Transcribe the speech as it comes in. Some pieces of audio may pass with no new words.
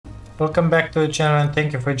welcome back to the channel and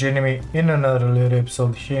thank you for joining me in another little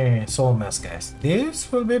episode here in Soulmask, guys.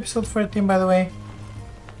 This will be episode 14, by the way.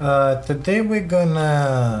 Today we're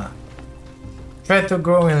gonna try to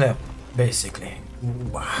grow in level, basically.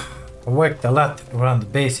 I worked a lot around the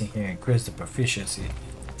base in here, increased the proficiency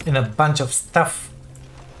in a bunch of stuff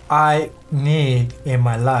I need in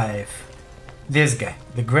my life. This guy,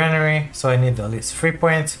 the granary, so I need at least 3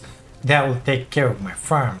 points. That will take care of my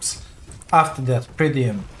farms. After that,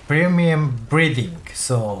 premium breeding,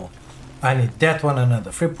 so I need that one,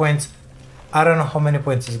 another 3 points. I don't know how many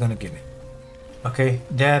points it's gonna give me. Okay,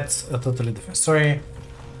 that's a totally different story.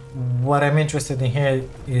 What I'm interested in here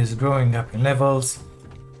is growing up in levels.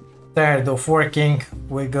 Tired of working,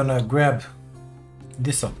 we're gonna grab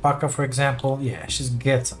this alpaca, for example. Yeah, she's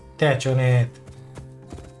got some thatch on it.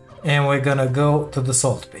 And we're gonna go to the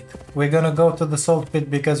salt pit. We're gonna go to the salt pit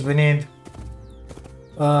because we need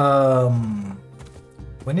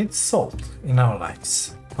salt in our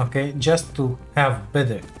lives, okay, just to have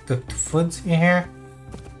better cooked foods in here.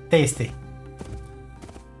 Tasty.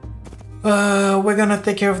 We're gonna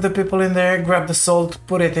take care of the people in there, grab the salt,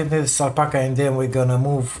 put it in this alpaca, and then we're gonna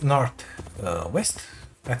move north west,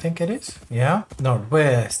 I think it is, yeah,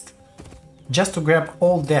 northwest, just to grab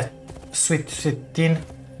all that sweet tin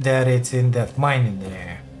that it's in that mine in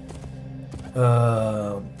there,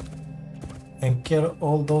 and kill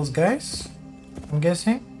all those guys, I'm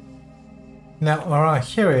guessing. Now around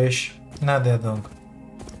here-ish, not that long,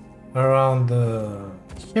 around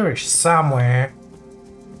here-ish somewhere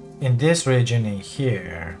in this region in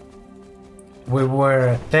here, we were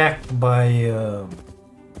attacked by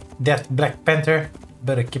that Black Panther.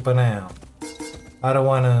 Better keep an eye out. I don't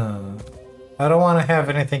wanna have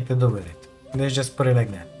anything to do with it. Let's just put it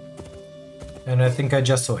like that. And I think I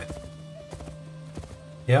just saw it.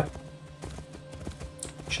 Yep.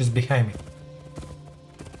 She's behind me.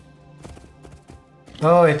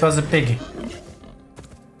 Oh, it was a piggy.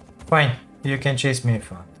 Fine, you can chase me if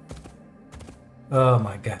you want. Oh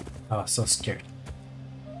my god, I was so scared.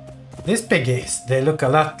 These piggies, they look a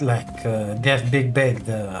lot like that big bag,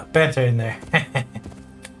 the panther in there.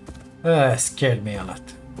 Scared me a lot.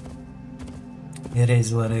 It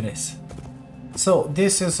is what it is. So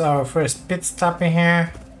this is our first pit stop in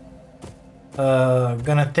here.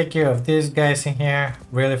 Gonna take care of these guys in here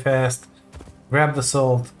really fast. Grab the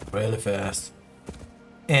salt really fast.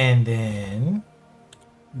 And then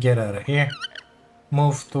get out of here.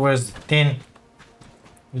 Move towards the tin.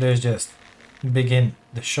 Let's just begin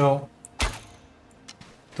the show.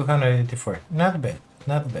 284. Not bad.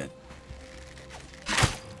 Not bad.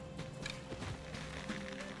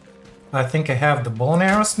 I think I have the bone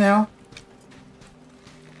arrows now.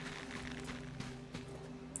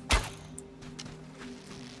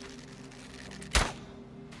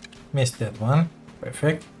 Missed that one.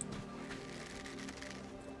 Perfect.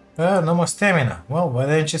 No more stamina. Well, why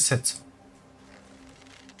didn't you sit?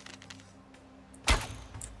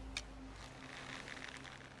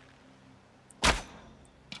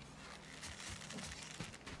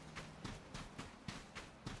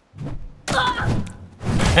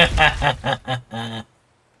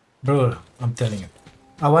 Bro, I'm telling you.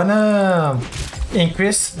 I wanna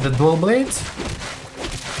increase the dual blades.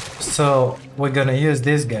 So we're gonna use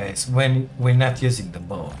these guys when we're not using the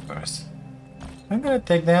bow, of course. I'm gonna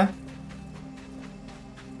take that.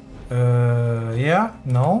 Yeah,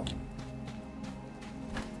 no.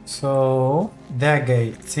 So that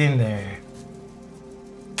guy, it's in there,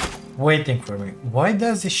 waiting for me. Why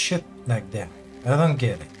does it shoot like that? I don't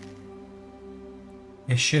get it.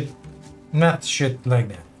 It should not shoot like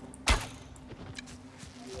that.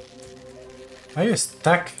 Are you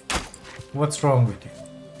stuck? What's wrong with you?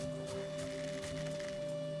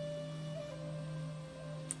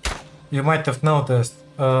 You might have noticed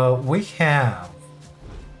we have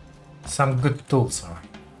some good tools,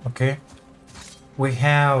 okay? We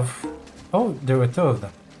have... Oh, there were two of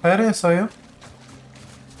them. I didn't saw you.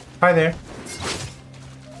 Hi there.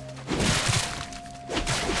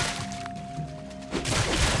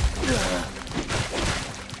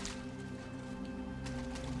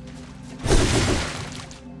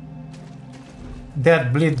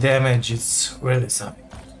 That bleed damage is really something.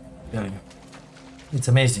 I'm telling you. It's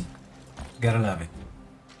amazing. Gotta love it.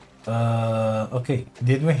 Okay,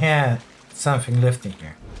 did we have something left in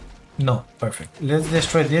here? No, perfect. Let's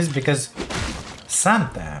destroy this because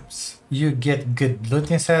sometimes you get good loot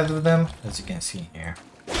inside of them, as you can see here.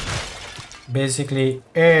 Basically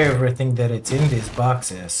everything that it's in these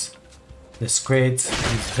boxes, these crates,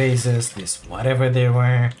 these vases, this whatever they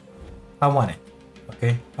were, I want it.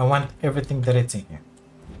 Okay, I want everything that it's in here.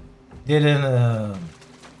 Didn't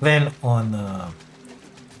plan on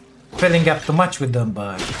filling up too much with them,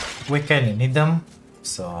 but we kinda need them,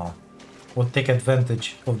 so we'll take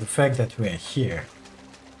advantage of the fact that we're here.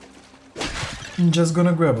 I'm just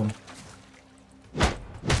gonna grab them.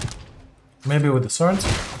 Maybe with the swords?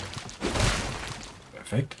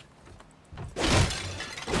 Perfect.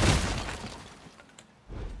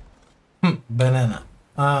 Banana.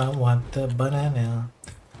 I want the banana.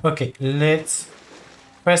 Okay, let's...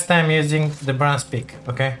 First time using the bronze pick,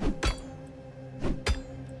 okay?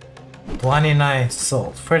 29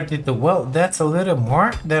 salt, 32. Well, that's a little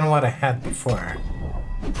more than what I had before.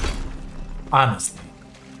 Honestly.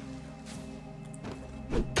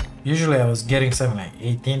 Usually I was getting something like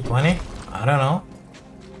 18, 20. I don't know.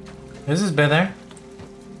 This is better.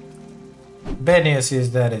 Bad news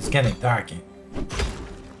is that it's getting dark.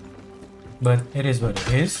 But it is what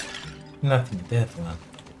it is. Nothing that one.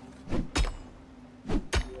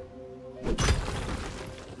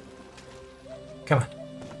 Come on.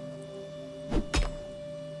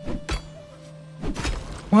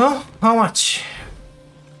 Well, how much?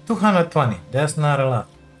 220. That's not a lot,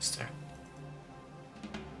 mister.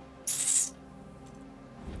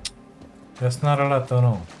 That's not a lot at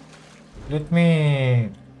all. Let me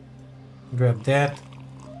grab that.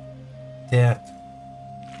 That.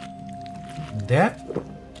 That?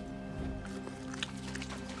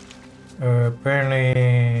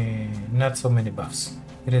 Apparently not so many buffs.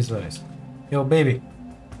 It is what it is. Yo, baby.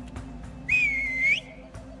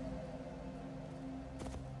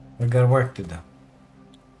 We got work to do.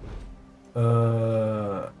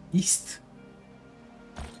 East.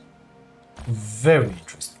 Very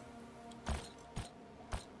interesting.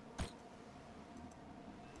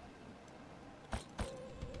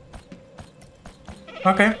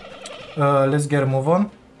 Okay. Let's get a move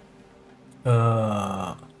on.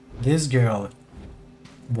 This girl,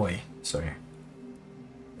 boy, sorry,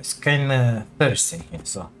 it's kinda thirsty here,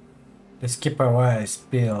 so let's keep our eyes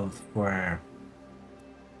peeled for...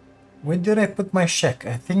 Where did I put my shack?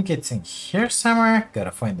 I think it's in here somewhere.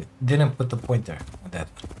 Gotta find it. Didn't put the pointer on that.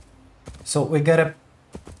 So we gotta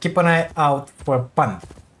keep an eye out for a pond,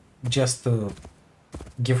 just to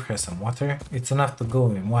give her some water. It's enough to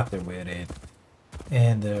go in water with it.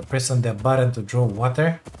 And press on that button to draw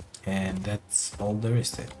water, and that's all there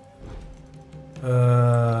is to it.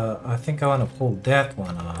 I think I want to pull that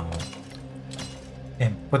one out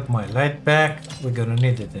and put my light back. We're gonna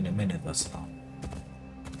need it in a minute or so.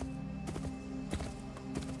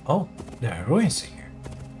 Oh, there are ruins in here.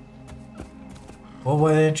 Oh,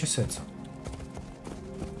 why didn't you say so?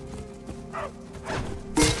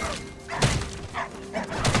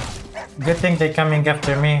 Good thing they're coming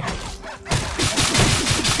after me.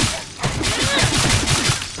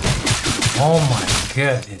 Oh my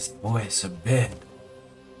god, this boy is so bad.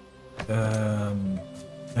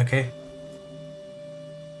 Okay.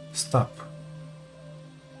 Stop.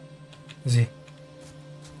 Z.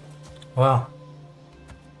 Wow.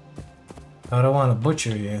 I don't want to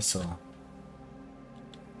butcher you, so...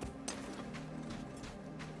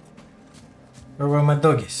 Where were my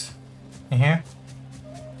doggies? In here?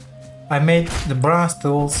 I made the bronze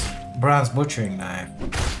tools, bronze butchering knife.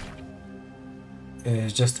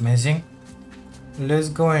 It's just amazing. Let's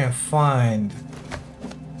go and find...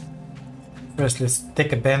 First, let's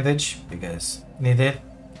take a bandage, because need it.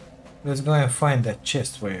 Let's go and find that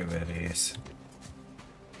chest wherever it is.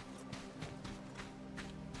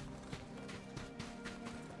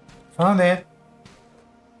 Found it.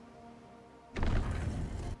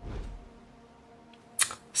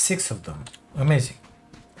 Six of them. Amazing.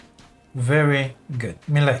 Very good.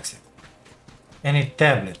 Me likes it. Any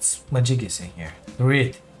tablets? Majig is in here.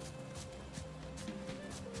 Read.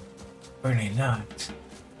 Burning not.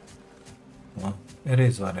 Well, it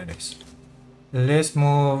is what it is. Let's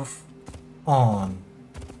move on.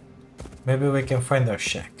 Maybe we can find our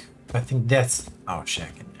shack. I think that's our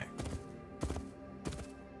shack in there.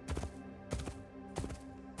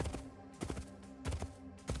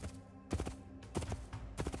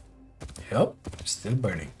 Yep, still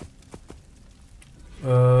burning.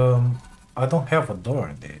 I don't have a door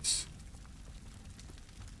in this.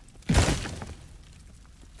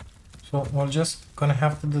 So we're just gonna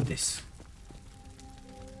have to do this.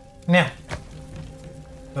 Yeah.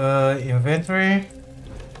 Inventory.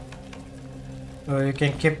 You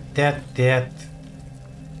can keep that.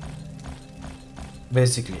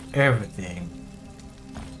 Basically everything.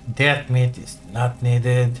 That meat is not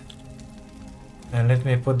needed. And let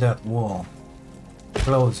me put that wall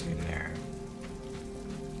close in there.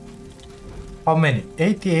 How many?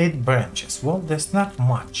 88 branches. Well, that's not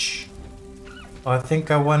much. I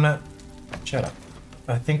think I wanna... Shut up.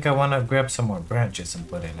 I think I wanna grab some more branches and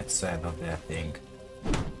put it inside of that thing.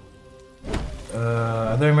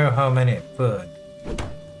 don't remember how many I put.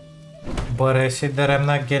 But I see that I'm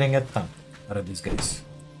not getting a ton out of these guys.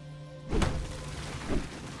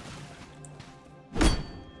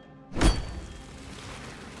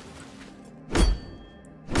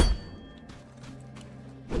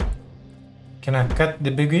 Can I cut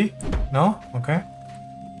the B.I.G? No? Okay.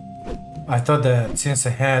 I thought that since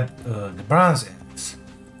I had the bronze ends,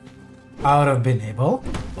 I would have been able,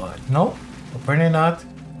 but no, apparently not.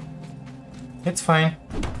 It's fine.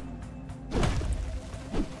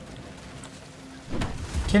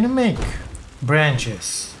 Can you make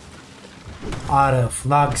branches out of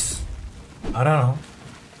logs? I don't know.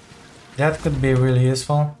 That could be really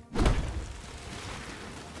useful.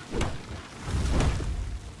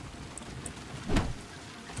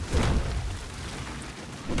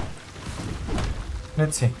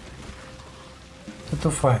 Let's see. 2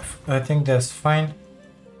 to 5. I think that's fine.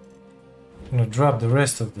 I'm gonna drop the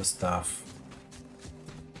rest of the stuff.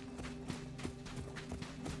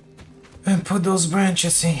 And put those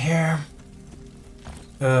branches in here.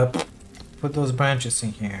 Put those branches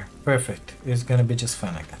in here. Perfect. It's gonna be just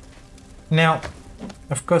fine like that. Now,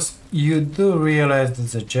 of course, you do realize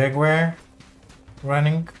there's a jaguar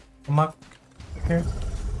running amok here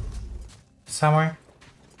somewhere.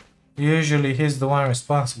 Usually he's the one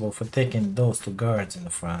responsible for taking those two guards in the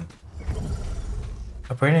front.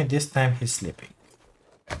 Apparently this time he's sleeping.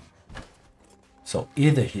 So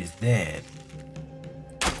either he's dead.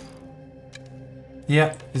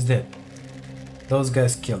 Yeah, he's dead. Those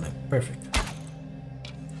guys killed him. Perfect.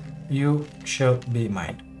 You shall be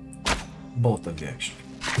mine. Both of you actually.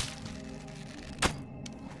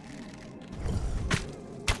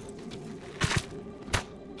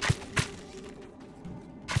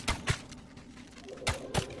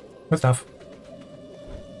 Good stuff.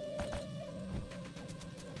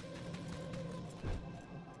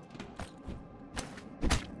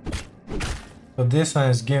 So this one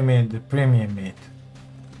is giving me the premium meat.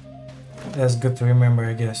 That's good to remember,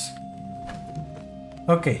 I guess.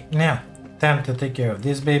 Okay, now time to take care of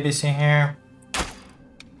these babies in here.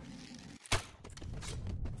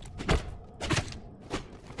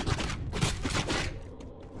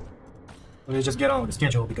 Let's just get on with the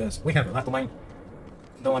schedule because we have a lot to mine.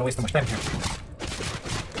 Don't want to waste too much time here.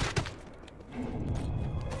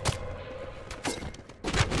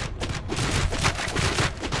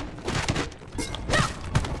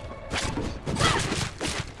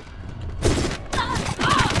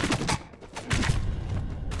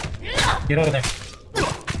 Get out of there.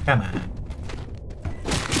 Come on.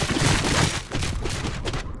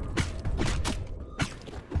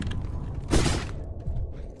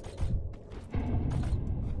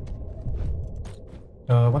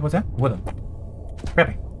 What was that? Wooden.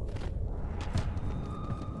 Crappy.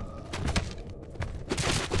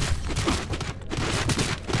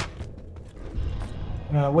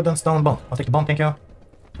 Wooden, stone, bone. I'll take the bone, thank you.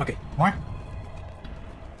 Okay, more?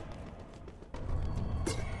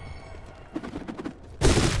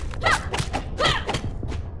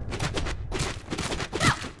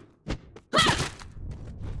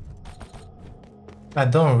 I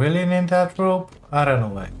don't really need that rope. I don't know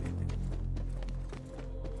why.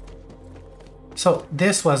 So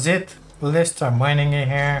this was it. Let's start mining in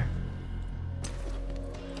here.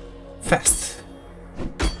 Fast.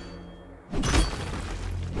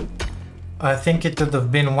 I think it would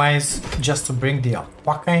have been wise just to bring the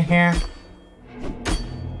alpaca in here.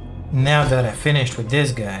 Now that I finished with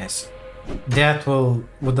these guys, that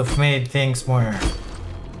would have made things more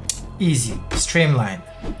easy, streamlined,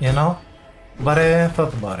 you know? But I didn't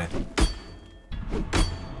thought about it.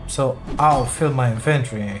 So I'll fill my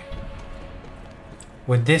inventory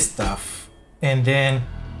with this stuff and then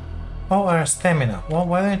our stamina. Well,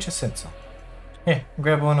 why don't you set some? Here,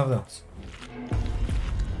 grab one of those.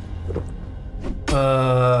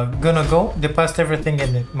 Gonna go deposit everything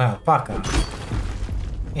in my alpaca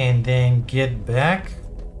and then get back.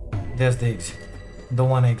 There's the exit. Don't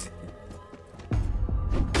want to exit.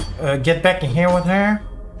 Get back in here with her.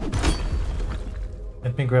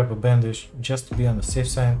 Let me grab a bandage just to be on the safe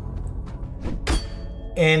side.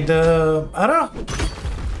 And I don't know.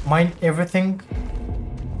 Mine everything.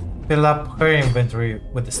 Fill up her inventory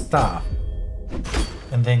with the stuff.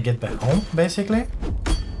 And then get back home, basically.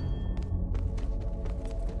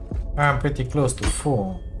 I'm pretty close to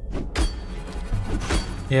full.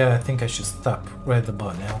 Yeah, I think I should stop right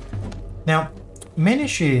about now. Now, main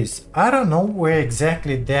issue is I don't know where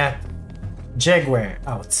exactly that jaguar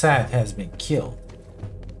outside has been killed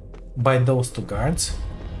by those two guards.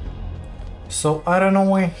 So I don't know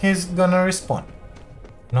when he's gonna respawn.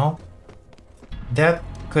 No? That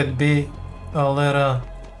could be a little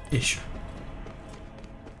issue.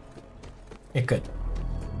 It could.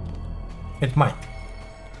 It might.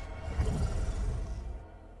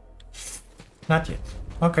 Not yet.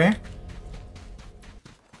 Okay.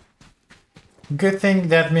 Good thing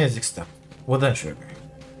that music stopped. Wooden sugar.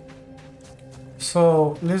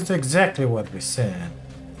 So let's do exactly what we said.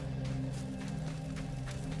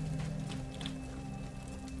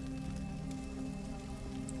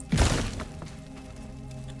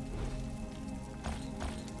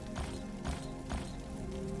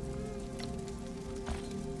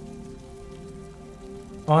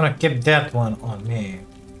 I wanna keep that one on me.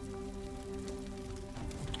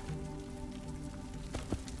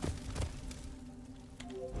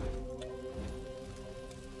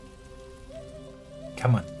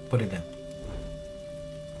 Come on, put it in.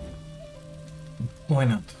 Why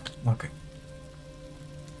not? Okay.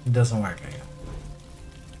 It doesn't work like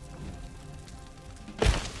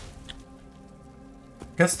that.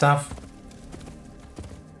 Good stuff.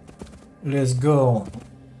 Let's go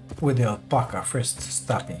with the alpaca first,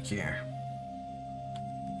 stopping here.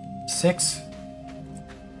 6.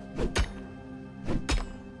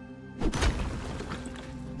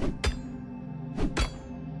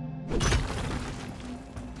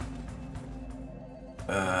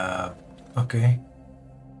 Okay.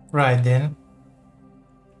 Right then.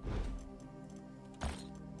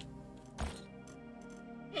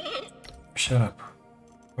 Shut up.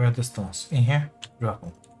 Where are the stones? In here? Drop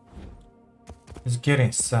them. Let's get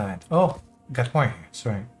inside. Oh, got more here.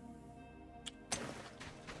 Sorry.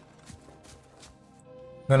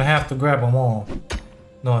 Gonna have to grab them all.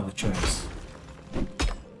 No other choice.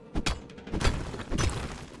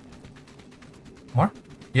 More?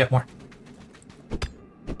 Yeah, more.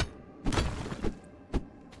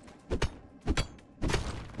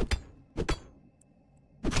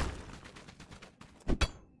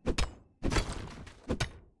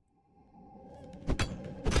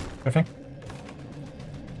 Perfect.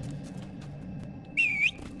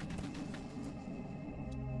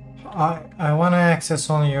 I want to access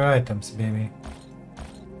only your items, baby.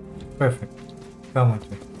 Perfect. Come with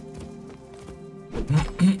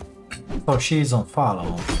me. Oh, she's on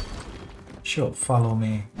follow. She'll follow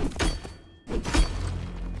me.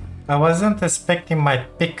 I wasn't expecting my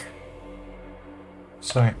pick.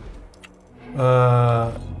 Sorry.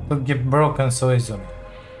 To get broken so easily.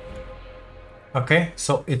 Okay,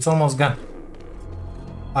 so it's almost gone.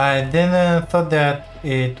 I didn't thought that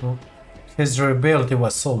his durability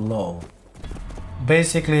was so low.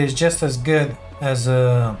 Basically, it's just as good as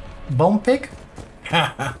a bone pick.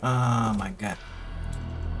 Oh my god.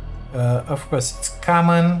 Of course, it's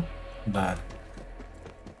common, but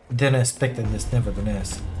didn't expect this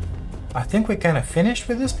nevertheless. I think we kind of finished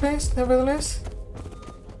with this place, nevertheless.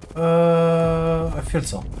 I feel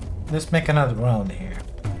so. Let's make another round here.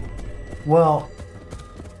 Well,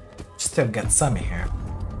 still got some here.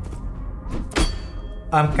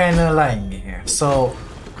 I'm kind of lying here. So,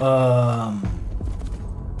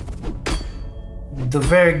 the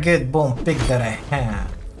very good bone pick that I had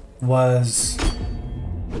was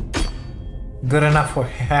good enough for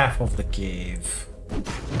half of the cave.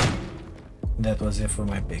 That was it for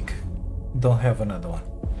my pick. Don't have another one.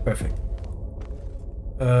 Perfect.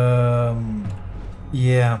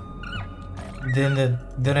 Yeah. Didn't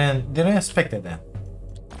expect that.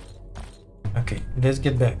 Okay, let's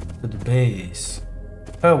get back to the base.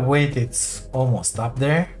 Oh wait, it's almost up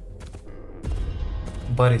there.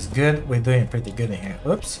 But it's good. We're doing pretty good in here.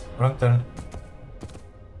 Oops, wrong turn.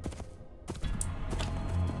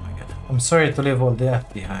 Oh my god. I'm sorry to leave all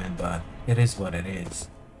that behind, but it is what it is.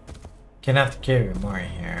 Cannot carry more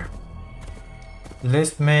in here.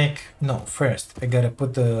 Let's make... No, first I gotta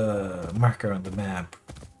put the marker on the map.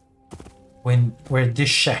 Where this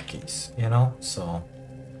shack is, you know? So...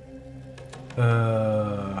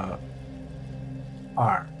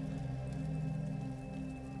 R.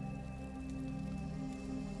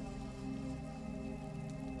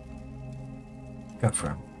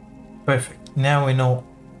 Confirm. Perfect. Now we know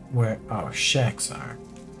where our shacks are.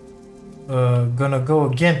 Gonna go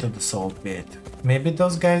again to the salt pit. Maybe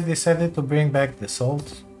those guys decided to bring back the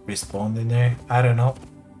salt. Respawn in there. I don't know.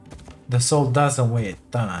 The salt doesn't weigh a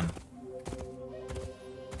ton.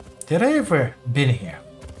 Did I ever been here?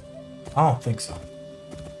 I don't think so.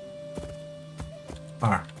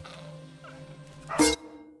 R.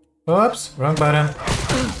 Oops, wrong button.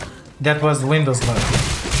 That was the Windows button.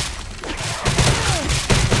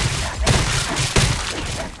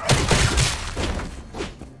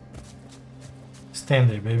 Stand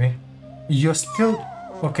there, baby. You're still...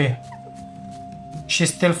 Okay.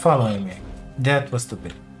 She's still following me. That was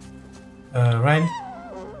stupid. Right?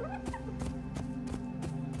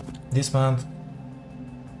 Dismount.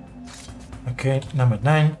 Okay, number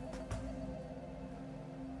 9.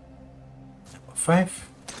 Number 5.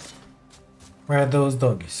 Where are those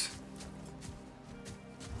doggies?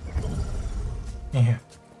 In here.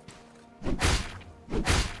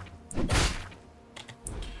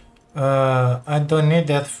 I don't need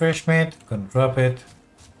that fresh meat. Gonna drop it.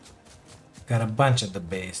 Got a bunch at the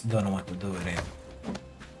base. Don't know what to do with it.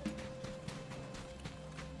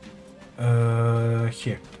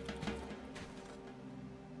 Here.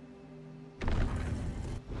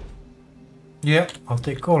 Yeah, I'll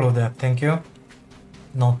take all of that, thank you.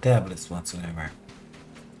 No tablets whatsoever.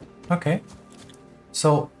 Okay.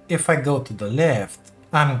 So if I go to the left,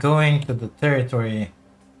 I'm going to the territory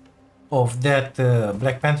of that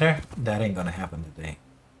Black Panther. That ain't gonna happen today.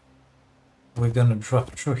 We're gonna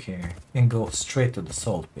drop through here and go straight to the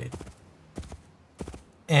salt pit.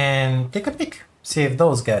 And take a peek. See if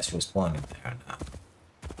those guys responded there or not.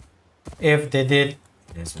 If they did,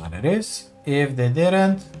 it's what it is. If they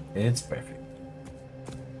didn't, it's perfect.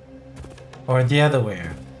 Or the other way,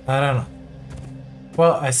 I don't know.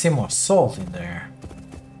 Well, I see more salt in there.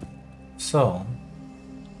 So...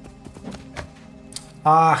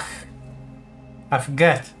 I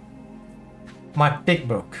forgot. My pick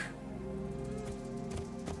broke.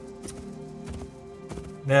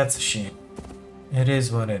 That's a shame. It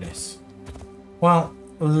is what it is. Well,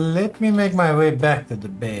 let me make my way back to the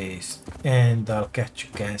base and I'll catch you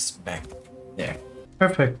guys back there.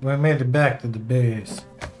 Perfect, we made it back to the base.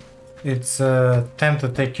 It's time to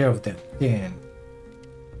take care of that tin.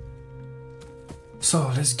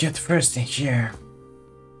 So let's get first in here.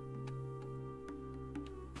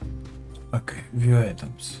 Okay, view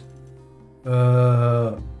items.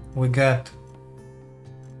 We got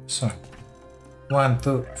 1,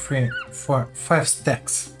 2, 3, 4, 5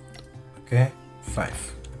 stacks. Okay, 5.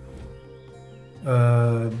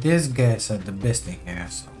 These guys are the best in here,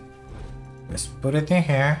 so let's put it in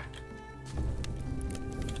here.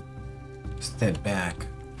 Step back.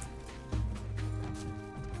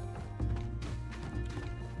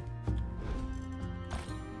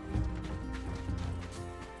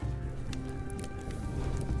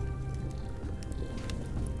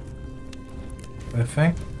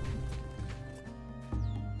 Perfect.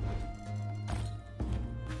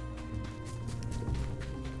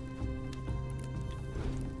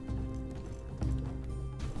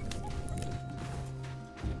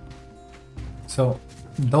 So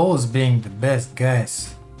those being the best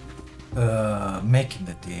guys making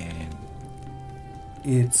the tin,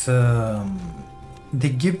 it's they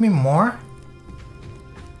give me more,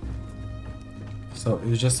 so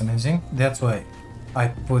it's just amazing. That's why I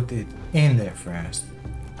put it in there first.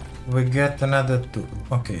 We got another 2.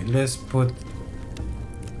 Okay, let's put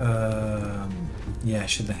yeah, I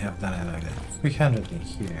shouldn't have done it like that. 300 in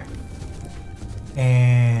here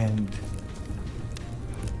and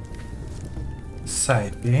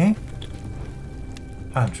side B,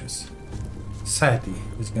 Huntress. Side E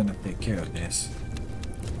is gonna take care of this.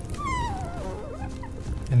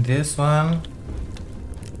 And this one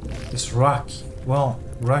is Rocky. Well,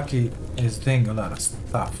 Rocky is doing a lot of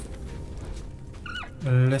stuff.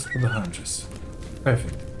 Let's put the Huntress.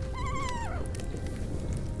 Perfect.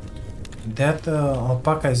 That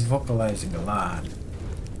alpaca is vocalizing a lot.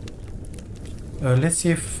 Let's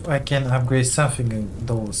see if I can upgrade something in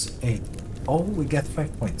those 8. Oh, we got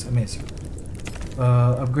 5 points. Amazing.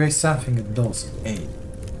 Upgrade something in those 8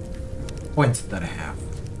 points that I have.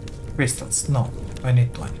 Crystals. No, I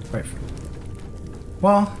need 20. Perfect.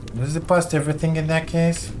 Well, let's deposit everything in that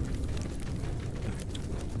case.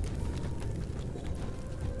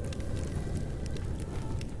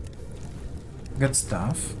 Good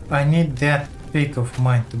stuff. I need that pick of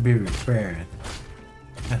mine to be repaired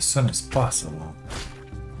as soon as possible.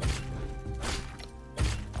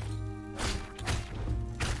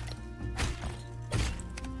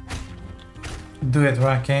 Do it,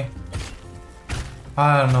 Rocky.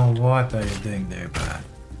 I don't know what are you doing there, but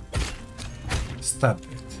stop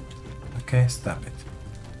it. Okay, stop it.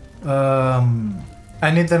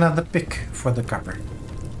 I need another pick for the copper.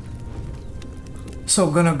 So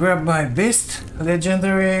gonna grab my beast,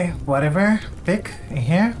 legendary, whatever, pick in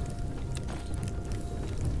here.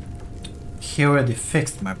 He already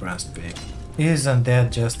fixed my bronze pick. Isn't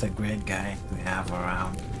that just a great guy to have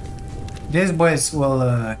around? These boys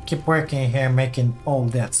will keep working here, making all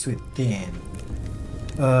that sweet tin.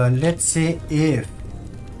 Let's see if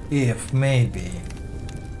maybe.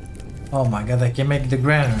 Oh my god, I can make the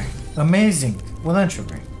granary. Amazing! Wouldn't you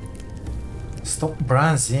agree? Stop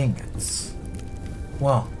bronze ingots.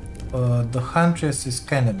 Well, the Huntress is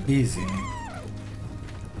kinda busy.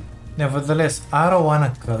 Nevertheless, I don't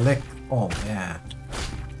wanna collect all that.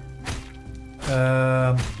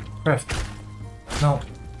 Craft. No,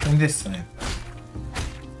 in this side.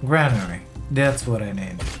 Granary. That's what I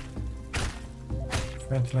need.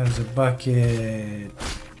 Fertilizer bucket.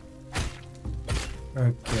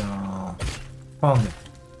 Okay. Found it.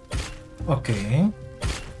 Okay.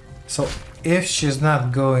 So if she's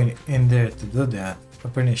not going in there to do that,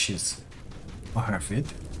 apparently she's on her feet.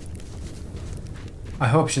 I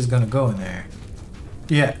hope she's gonna go in there.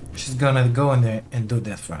 Yeah, she's gonna go in there and do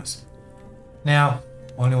that for us. Now,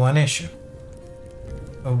 only one issue.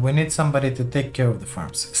 We need somebody to take care of the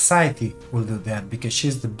farms. Society will do that because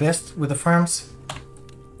she's the best with the farms.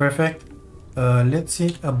 Perfect. Let's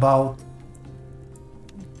see about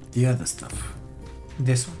the other stuff.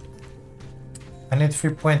 This one. I need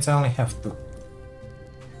 3 points, I only have 2.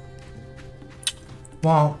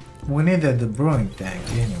 Well, we needed the brewing tank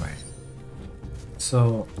anyway.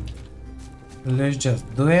 So, let's just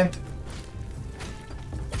do it.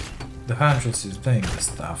 The Huntress is doing the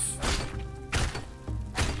stuff.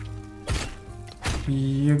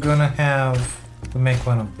 You're gonna have to make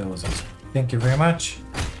one of those. Thank you very much.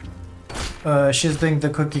 She's doing the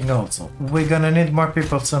cooking also. We're gonna need more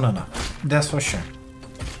people soon enough. That's for sure.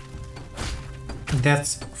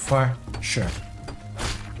 That's for sure.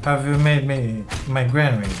 Have you made me my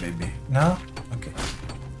granary, baby? No? Okay.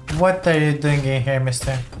 What are you doing in here,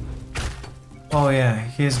 mister? Oh yeah,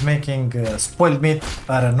 he's making spoiled meat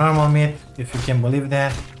out of normal meat, if you can believe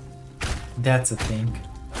that. That's a thing.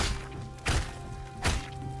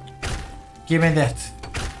 Give me that.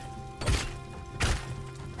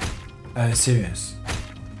 Serious.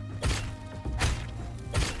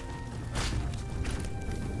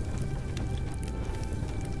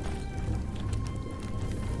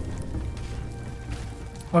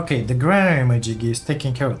 Okay, the granary magic is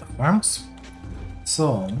taking care of the farms.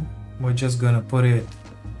 So, we're just gonna put it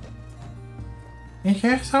in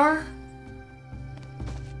here somewhere.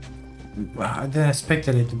 Well, I didn't expect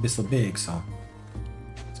it to be so big, so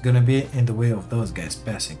it's gonna be in the way of those guys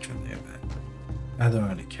passing through there, but I don't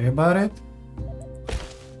really care about it.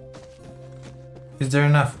 Is there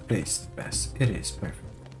enough place to pass? It is, perfect.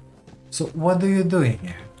 So what do you do in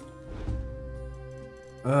here?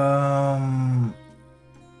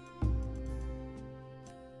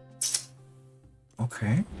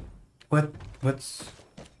 Okay. What's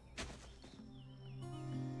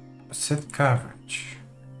set coverage?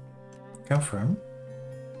 Confirm.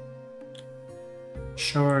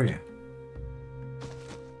 Sure, yeah.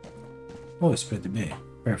 Oh, it's pretty big.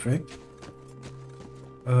 Perfect.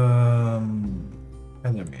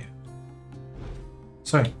 Enemy.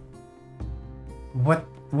 Sorry. What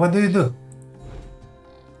do you do?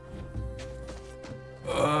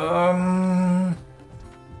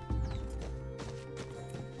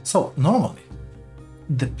 So normally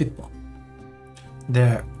the people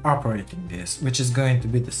they're operating this, which is going to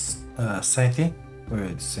be the city where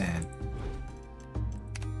it's saying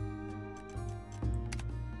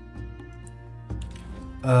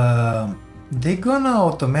they're gonna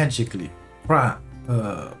automatically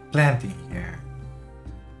plant in here.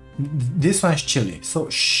 This one's chili, so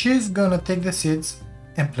she's gonna take the seeds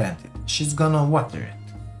and plant it. She's gonna water it.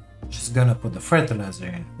 She's gonna put the fertilizer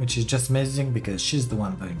in, which is just amazing because she's the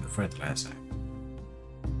one doing the fertilizer.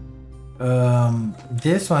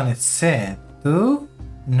 This one is set to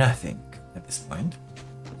nothing at this point,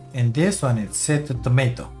 and this one is set to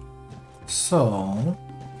tomato. So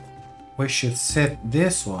we should set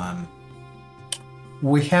this one.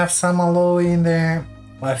 We have some aloe in there.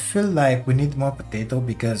 I feel like we need more potato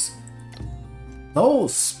because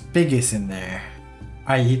those piggies in there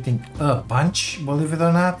are eating a bunch, believe it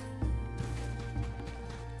or not.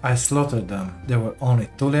 I slaughtered them. There were only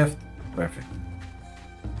 2 left. Perfect.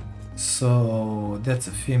 So that's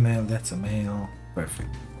a female, that's a male.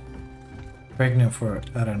 Perfect. Pregnant for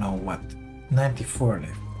I don't know what. 94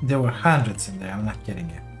 left. There were hundreds in there, I'm not kidding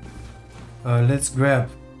you. Let's grab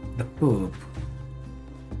the poop.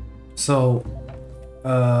 So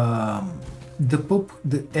the poop,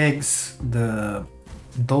 the eggs,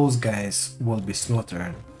 those guys will be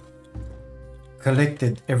slaughtered.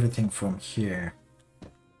 Collected everything from here.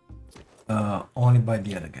 Only by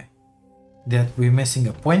the other guy. That we're missing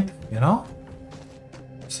a point, you know?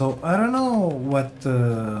 So I don't know what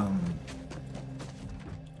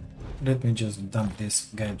let me just dump this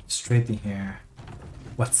guy straight in here.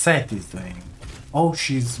 What Site is doing. Oh,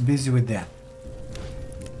 she's busy with that.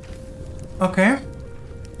 Okay.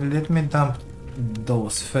 Let me dump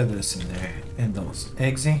those feathers in there and those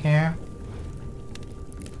eggs in here.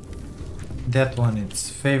 That one is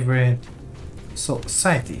favorite. So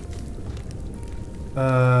Site.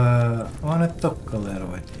 I wanna talk a little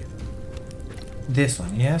with you. This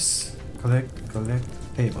one, yes.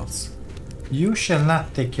 collect tables. You shall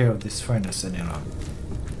not take care of this furnace any longer.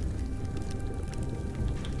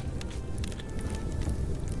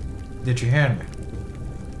 Did you hear me?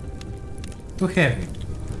 Too heavy.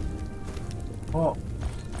 Oh,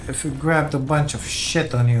 if you grabbed a bunch of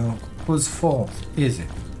shit on you, whose fault is it?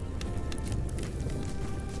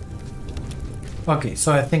 Okay,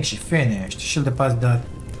 so I think she finished. She'll deposit that.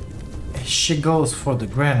 She goes for the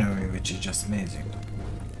granary, which is just amazing.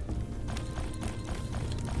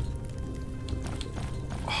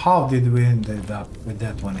 How did we end up with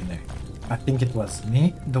that one in there? I think it was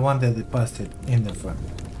me, the one that deposited in the front.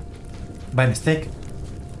 By mistake.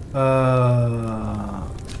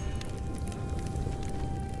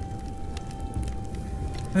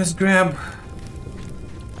 Let's grab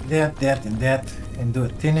that, and that, and do a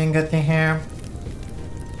tin ingot in here.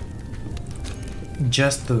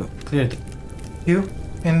 Just to clear the queue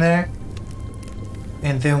in there.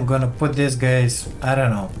 And then I'm gonna put this guy's, I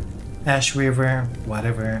don't know, ash weaver,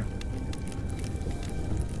 whatever.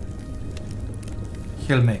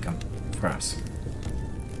 He'll make them for us.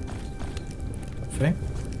 Okay.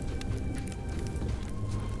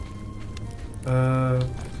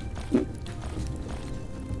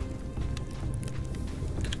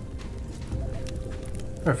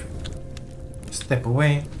 Perfect. Step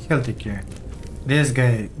away, he'll take care. This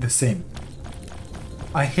guy, the same.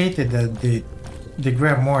 I hated that they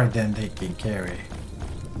grab more than they can carry.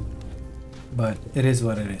 But it is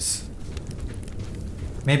what it is.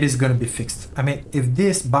 Maybe it's gonna be fixed. I mean, if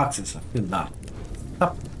these boxes are filled up,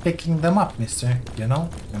 stop picking them up, mister, you know?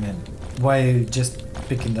 I mean, why are you just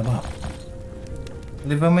picking them up?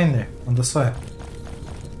 Leave them in there, on the soil.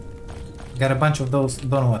 Got a bunch of those,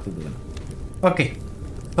 don't know what to do now. Okay,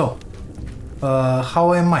 so,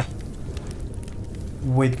 how am I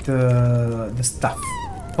with the stuff?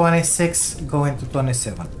 26 going to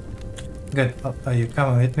 27. Good. Are you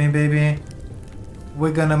coming with me, baby?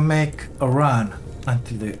 We're gonna make a run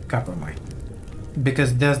until the copper mine,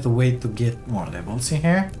 because that's the way to get more levels in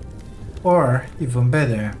here. Or even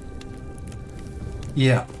better,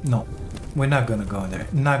 yeah, no, we're not gonna go in there,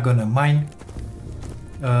 not gonna mine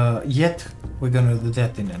yet. We're gonna do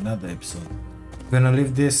that in another episode. Gonna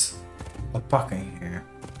leave this alpaca in here.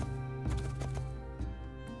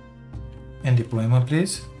 And deployment,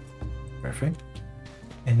 please. Perfect.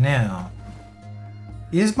 And now,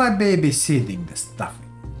 is my baby seeding the stuff?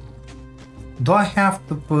 Do I have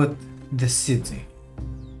to put the seeds in?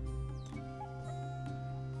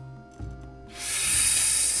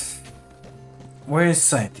 Where is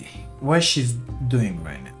Saiti? What is she doing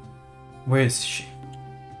right now? Where is she?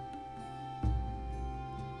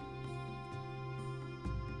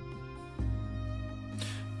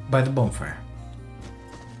 By the bonfire.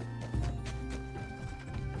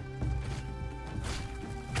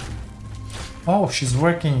 Oh, she's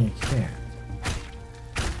working here.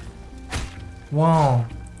 Wow.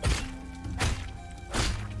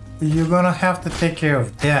 You're gonna have to take care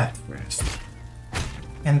of that first.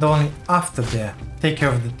 And only after that, take care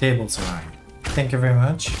of the tables around. Thank you very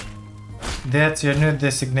much. That's your new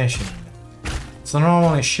designation. So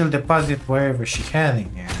normally she'll deposit wherever she had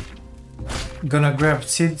in here. Gonna grab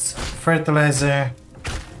seeds, fertilizer.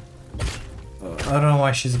 I don't know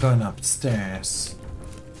why she's going upstairs.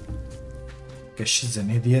 Because she's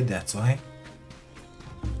an idiot, that's why.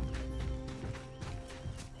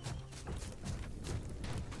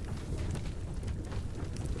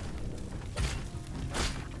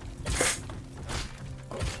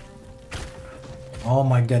 Oh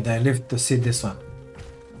my god, I live to see this one.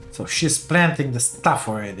 So she's planting the stuff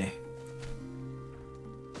already.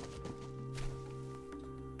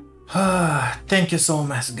 Thank you so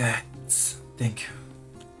much, guys. Thank you.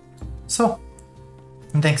 So,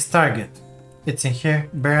 next target. It's in here,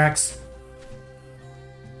 barracks.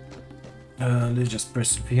 Let's just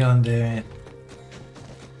press V on there.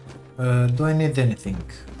 Do I need anything?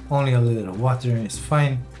 Only a little water is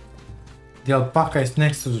fine. The alpaca is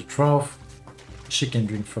next to the trough. She can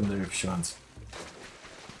drink from there if she wants.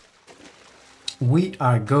 We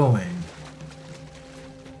are going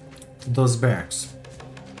to those barracks.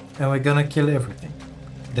 And we're gonna kill everything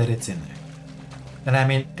that it's in there. And I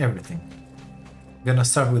mean everything. Gonna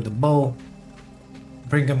start with the bow.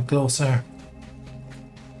 Bring them closer.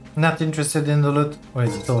 Not interested in the loot, or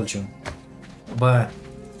as I told you. But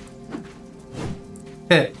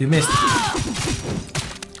hey, you missed it.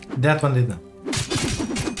 That one didn't.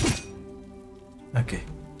 Okay.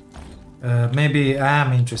 Maybe I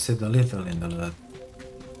am interested a little in the loot.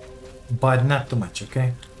 But not too much,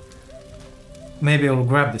 okay? Maybe I'll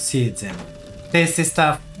grab the seeds and tasty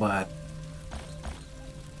stuff, but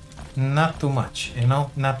not too much, you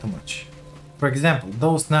know, not too much. For example,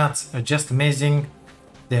 those nuts are just amazing.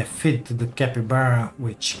 They fit to the capybara,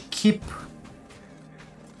 which keep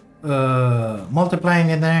multiplying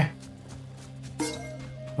in there.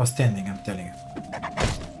 Outstanding, I'm telling you.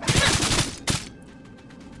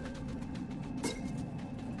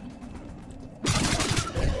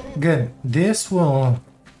 Good. This will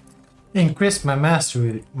increase my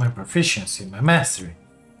mastery, my proficiency, my mastery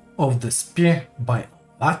of the spear by a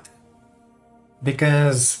lot.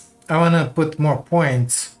 Because I want to put more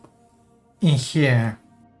points in here.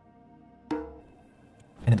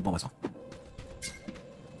 And in the bow as well.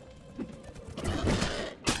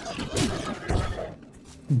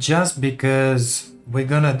 Just because we're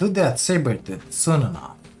gonna do that saber tooth soon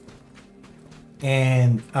enough.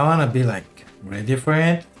 And I wanna be like ready for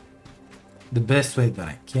it the best way that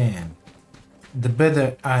I can. The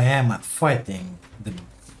better I am at fighting,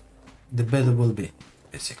 the better will be,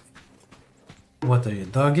 basically. What are your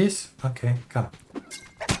doggies? Okay, come.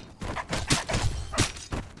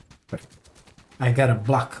 I gotta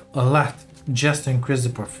block a lot just to increase the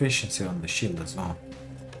proficiency on the shield as well.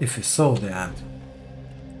 If you saw that.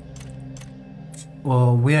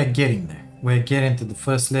 Well, we are getting there. We're getting to the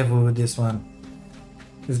first level with this one.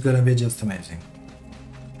 It's gonna be just amazing.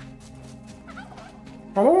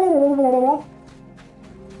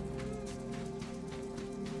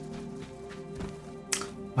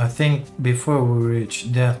 I think before we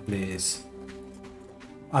reach that place,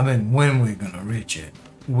 I mean when we're gonna reach it,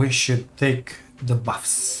 we should take the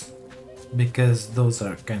buffs because those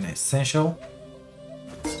are kind of essential.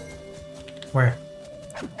 Where?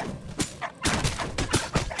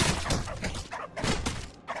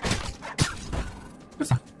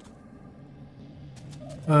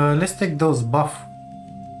 Let's take those buffs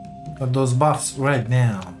right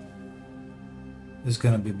now. It's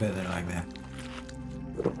gonna be better like that.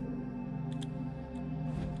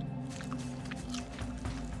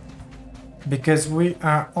 Because we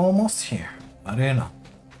are almost here. I don't know.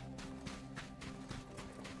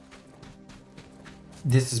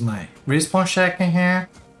 This is my respawn shack in here.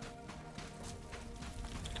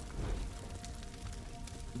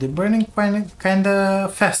 They're burning kinda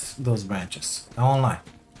fast, those branches. I won't lie.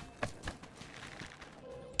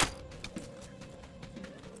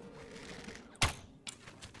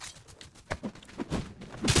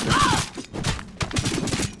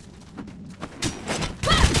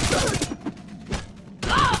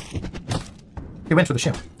 He went through the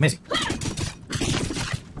shell. Amazing.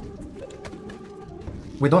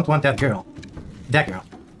 We don't want that girl. That girl.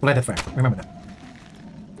 We'll let that fire. Remember that.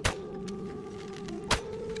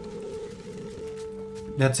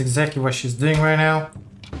 That's exactly what she's doing right now.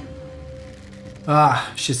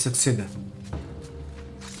 Ah, she succeeded.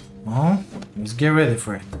 Well, let's get ready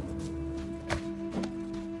for it.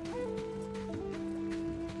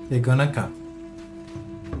 They're gonna come.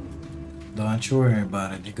 Don't you worry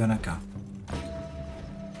about it, they're gonna come.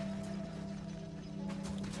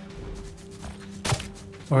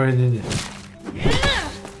 Already did.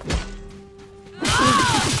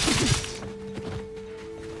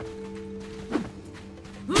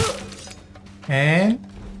 And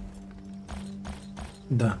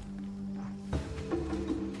done.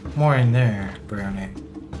 More in there, apparently.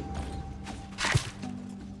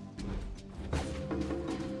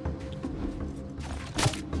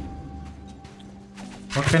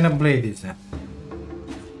 What kind of blade is that?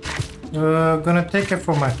 Gonna take it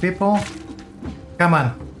for my people. Come on.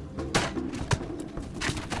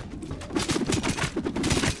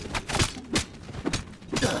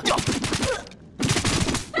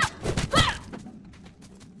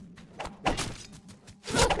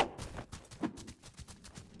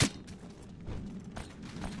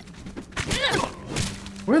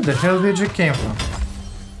 Where the hell did you came from?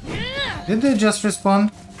 Did they just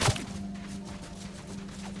respawn?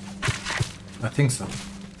 I think so.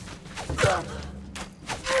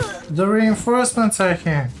 The reinforcements are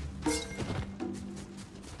here.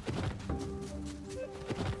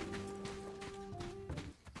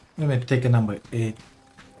 Let me take a number 8.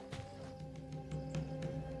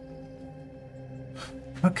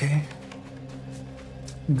 Okay.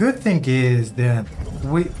 Good thing is that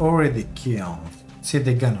we already killed. See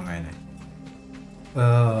the gun already.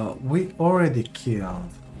 We already killed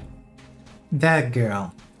that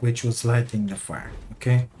girl which was lighting the fire.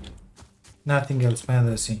 Okay. Nothing else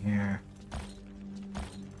matters in here.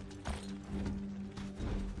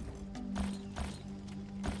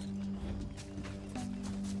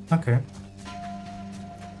 Okay.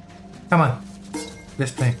 Come on.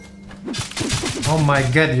 Let's play. Oh my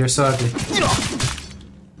god, you're so ugly.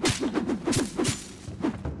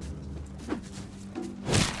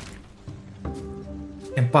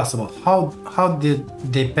 Impossible. How did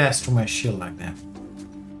they pass through my shield like that?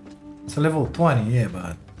 It's a level 20, yeah,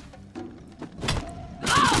 but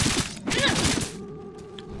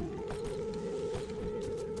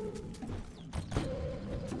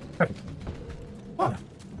perfect. Oh.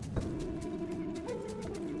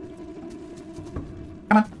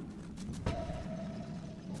 Come on.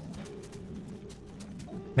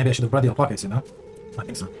 Maybe I should have brought the pockets, you know? I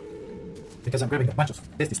think so. Because I'm grabbing a bunch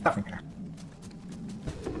of tasty stuff in here.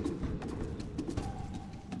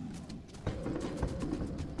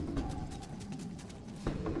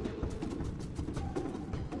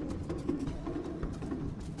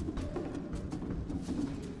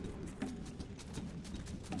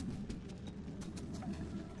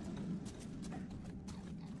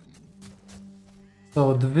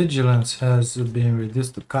 So the vigilance has been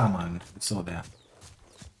reduced to common, so that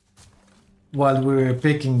while we were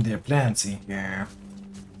picking their plants in here,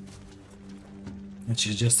 which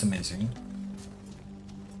is just amazing.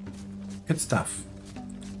 Good stuff.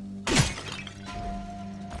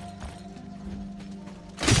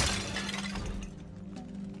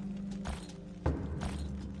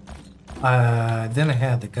 I didn't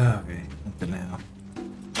have the agave until now,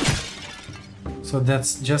 so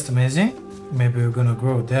that's just amazing. Maybe we're gonna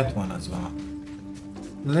grow that one as well.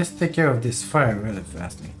 Let's take care of this fire really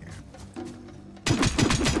fast in here.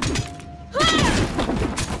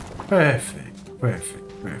 Perfect,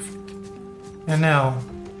 perfect, perfect. And now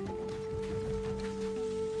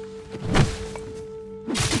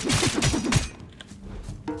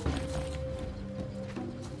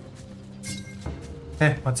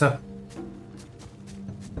hey, what's up?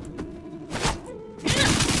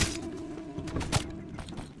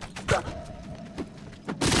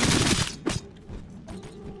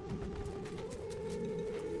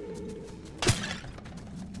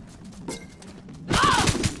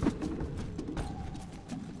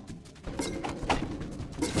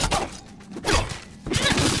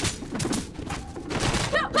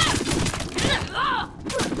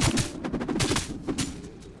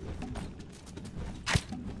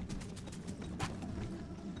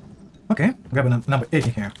 Okay, grab a number 8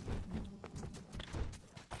 in here.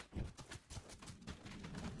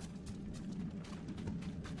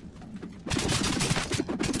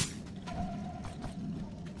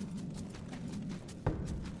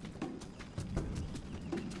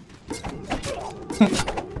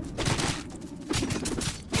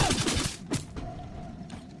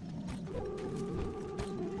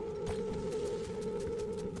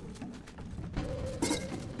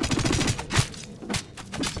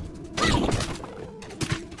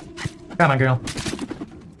 Come on, girl.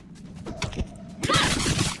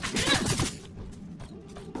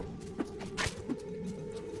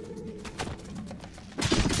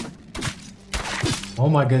 Oh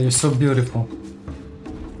my god, you're so beautiful.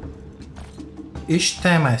 Each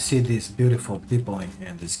time I see these beautiful people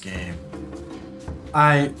in this game,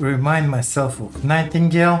 I remind myself of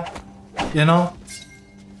Nightingale, you know?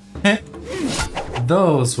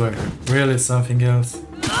 Those were really something else.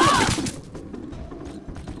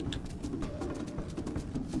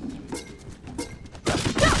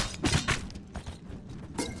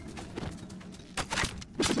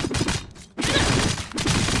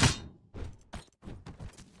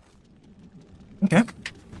 Okay.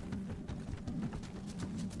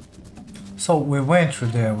 So we went through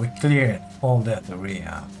there, we cleared all that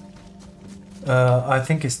area. I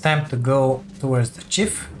think it's time to go towards the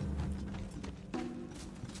chief.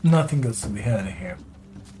 Nothing else to be had here.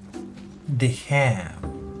 They have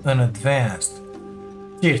an advanced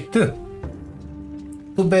tier 2.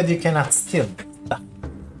 Too bad you cannot steal that stuff.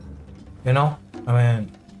 You know? I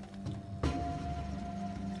mean,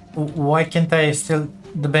 why can't I steal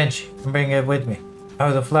the bench and bring it with me? I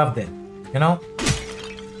would have loved it, you know?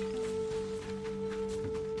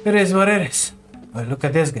 It is what it is. But look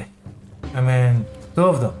at this guy. I mean, 2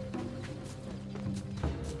 of them.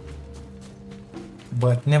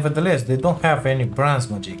 But nevertheless, they don't have any bronze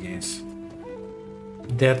magicians.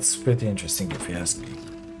 That's pretty interesting if you ask me.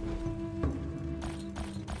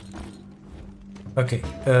 Okay,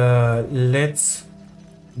 let's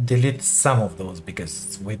delete some of those because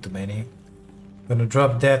it's way too many. Gonna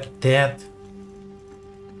drop that,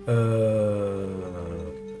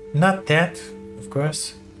 not that, of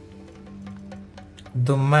course.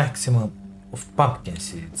 The maximum of pumpkin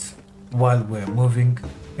seeds while we're moving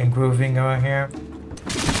and grooving around here.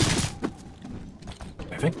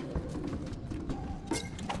 Perfect.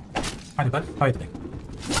 Howdy, bud. How are you doing?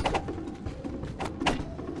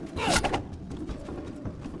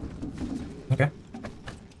 Okay.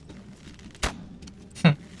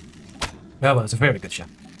 That was a very good shot.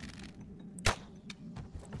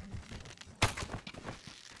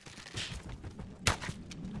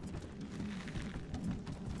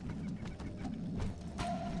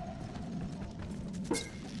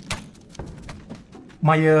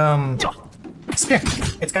 my spear.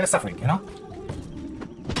 It's kind of suffering, you know.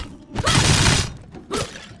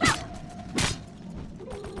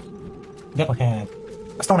 That one had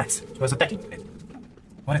a stone axe. She was attacking with it.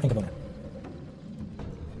 What do you think about that?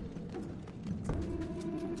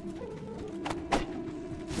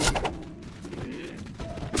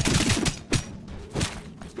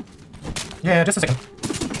 Yeah, just a second.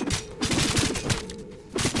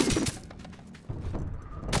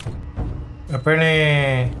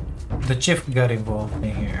 Apparently, the chief got involved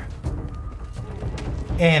in here.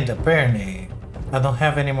 And apparently, I don't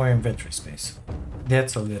have any more inventory space.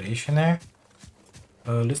 That's a little issue there.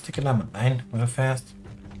 Let's take a number 9 real fast.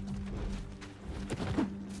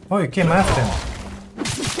 Oh, you came after me.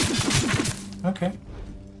 Okay.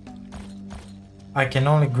 I can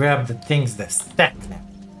only grab the things that stack them.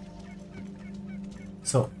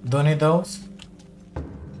 So, don't need those.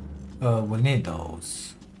 We'll need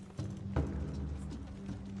those.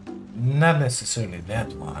 Not necessarily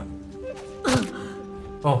that one.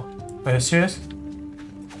 Oh, are you serious?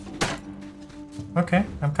 Okay,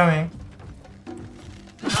 I'm coming.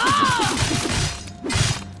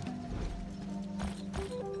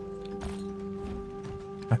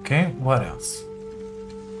 Okay, what else?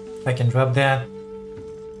 I can drop that.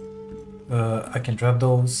 I can drop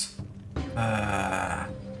those.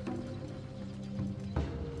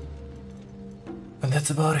 And that's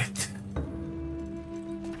about it.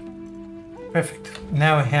 Perfect.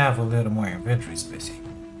 Now I have a little more inventory space.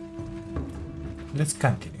 Let's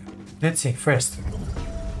continue. Let's see first.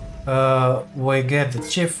 We get the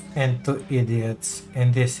chief and 2 idiots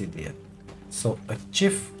and this idiot. So a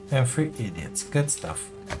chief and 3 idiots. Good stuff.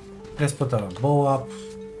 Let's put our bow up.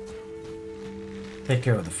 Take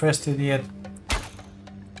care of the first idiot.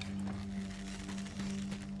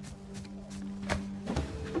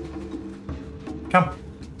 Come.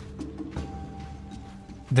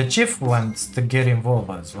 The chief wants to get involved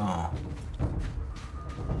as well.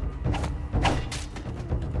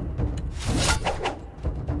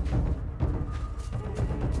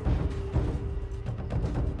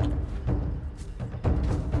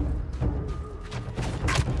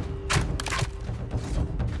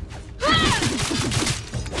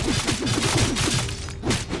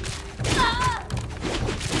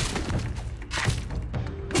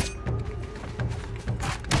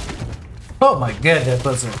 Oh my god, that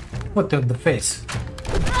was a foot in the face.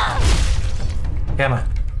 Come on.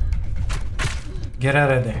 Get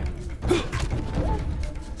out of there.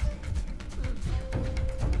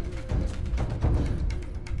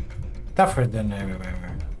 Tougher than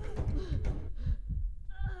everywhere.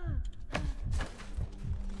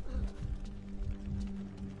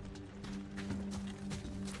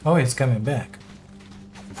 Oh, he's coming back.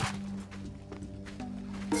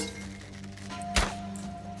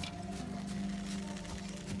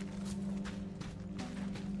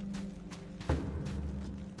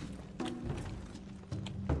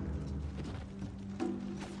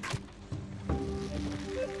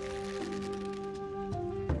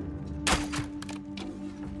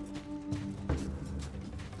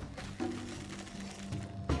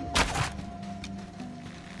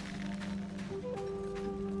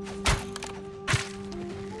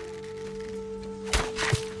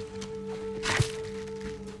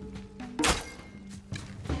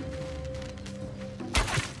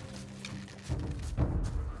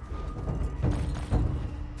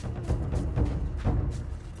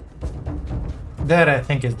 That I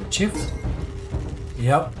think is the chief.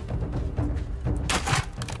 Yep.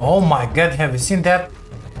 Oh my god, have you seen that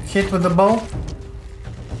hit with the bow?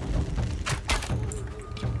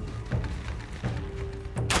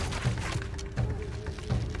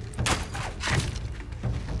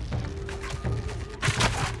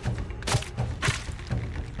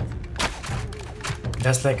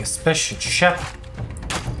 That's like a special shot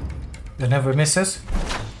that never misses,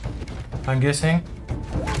 I'm guessing.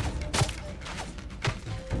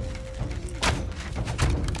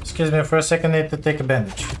 Excuse me for a second, I need to take a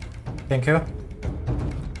bandage. Thank you.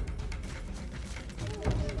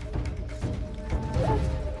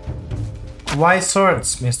 Why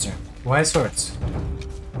swords, mister? Why swords?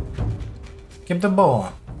 Keep the bow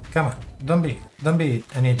on. Come on, don't be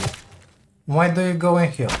an idiot. Why do you go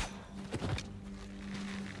in here?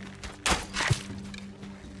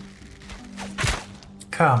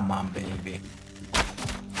 Come on, baby.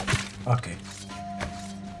 Okay.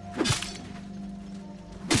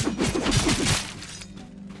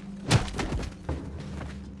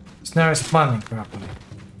 It's not responding properly.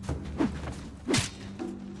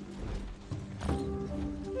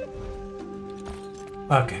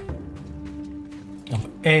 Okay. Number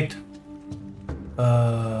 8.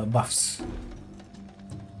 Buffs.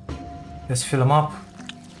 Let's fill them up.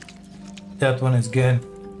 That one is good.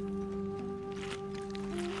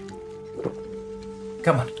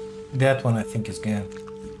 Come on. That one I think is good.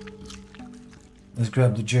 Let's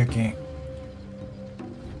grab the jerky.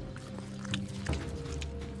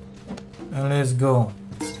 And let's go.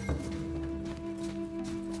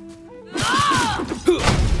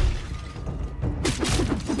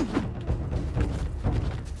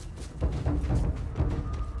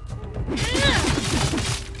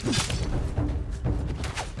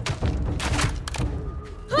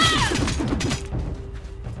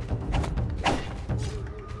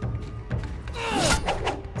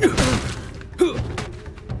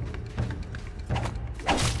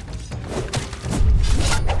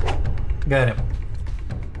 Got him.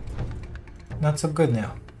 Not so good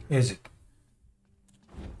now, is it?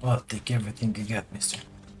 I'll take everything you got, mister.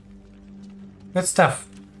 Good stuff.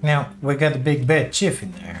 Now, we got the big bad chief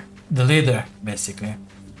in there. The leader, basically.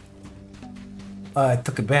 I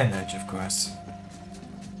took a bandage, of course.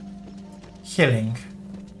 Healing.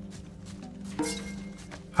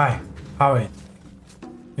 Hi, how are you?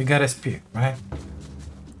 You got a spear, right?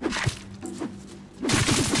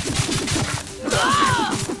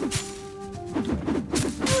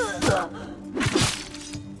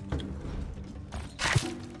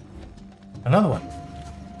 Another one.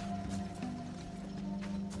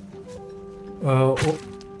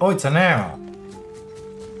 Oh, it's an arrow.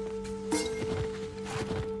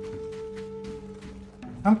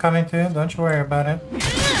 I'm coming to you, don't you worry about it.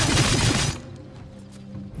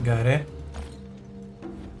 Got it.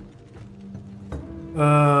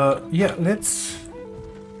 Yeah, let's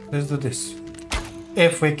do this.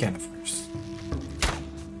 If we can first.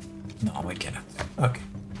 No, we cannot. Okay.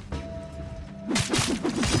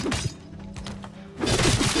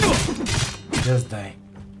 Just die.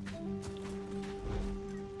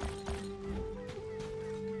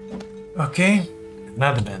 Okay,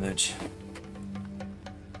 another bandage.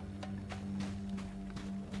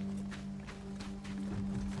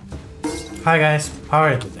 Hi guys, how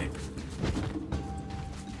are you today?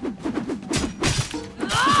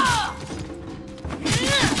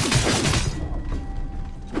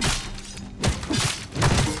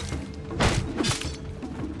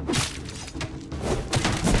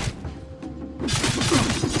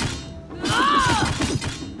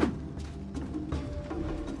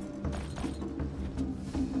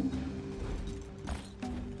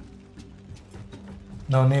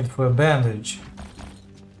 No need for a bandage,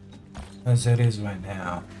 as it is right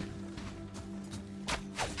now.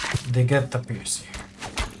 They get the pierce here.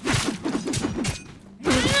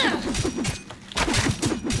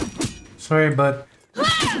 Sorry, but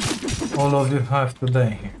all of you have to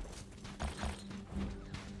die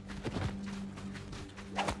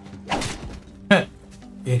here.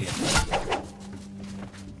 Idiot.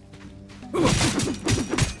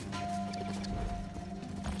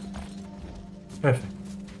 Perfect.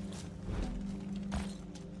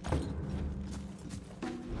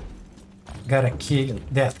 Gotta kill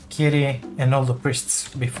that kitty and all the priests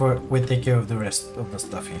before we take care of the rest of the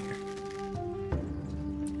stuff in here.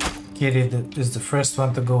 Kitty is the first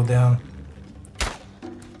one to go down.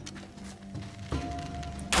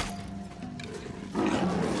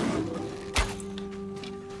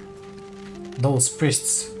 Those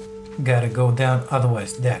priests gotta go down,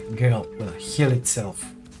 otherwise that girl will heal itself.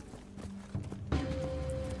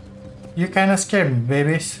 You kinda scared me,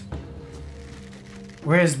 babies.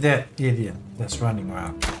 Where's that idiot that's running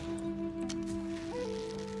around?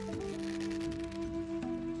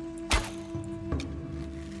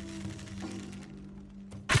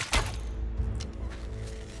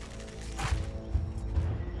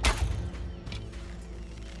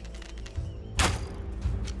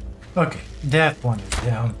 Okay, that one is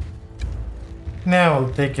down. Now I'll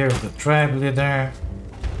take care of the tribe leader.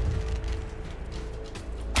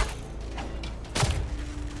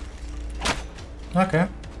 Okay.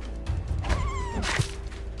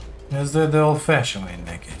 Let's do the old-fashioned way in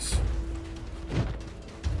that case.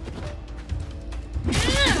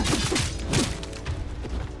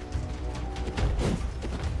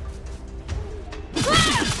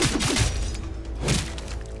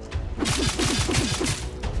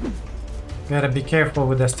 Gotta be careful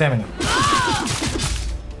with the stamina.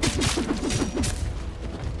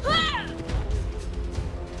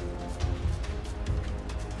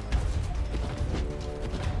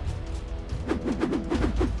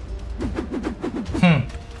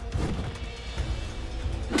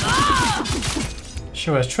 She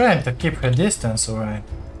was trying to keep her distance, alright.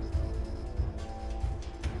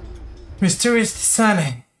 Mysterious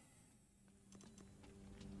Sunny.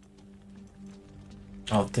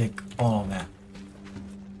 I'll take all of that.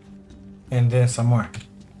 and then some more.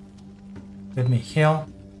 Let me heal.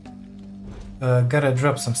 Gotta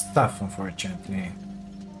drop some stuff, unfortunately.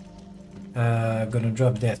 Gonna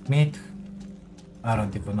drop that meat. I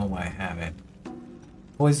don't even know why I have it.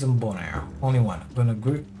 Poison bone arrow, only one. Gonna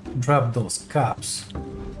drop those cups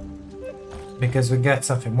because we got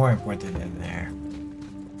something more important in there.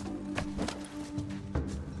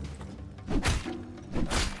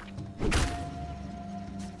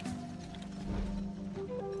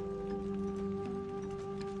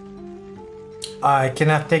 I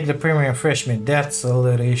cannot take the premium refreshment. That's a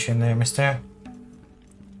little issue there, mister.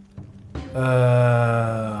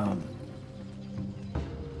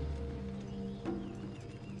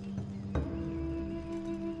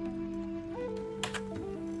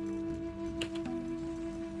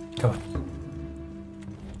 Come on.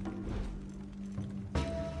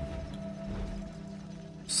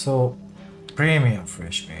 So, premium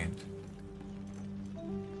fresh meat.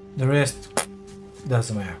 The rest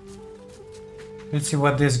doesn't matter. Let's see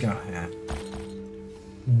what this girl had.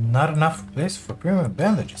 Not enough place for premium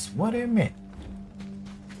bandages. What do you mean?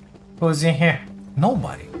 Who's in here?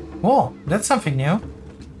 Nobody. Whoa, that's something new.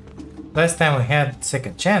 Last time we had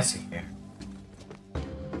second chance in here.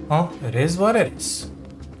 Oh, it is what it is.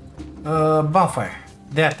 Bonfire.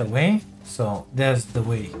 That the way. So that's the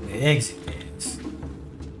way the exit is.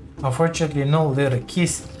 Unfortunately, no little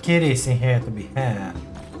kitties in here to be had.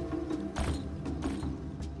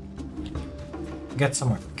 Get some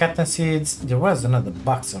more cotton seeds. There was another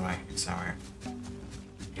box around here somewhere.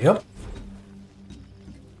 Yep.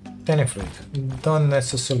 Tanning fluid. Don't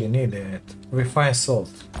necessarily need it. Refined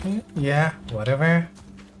salt. Yeah, whatever.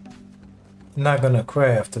 Not gonna cry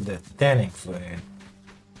after the tanning fluid.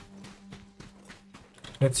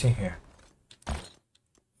 Let's see here.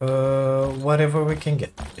 Whatever we can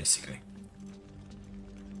get, basically.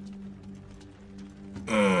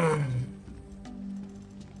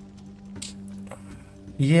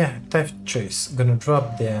 Yeah, type choice. Gonna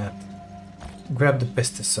drop that. Grab the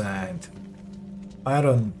pesticide. I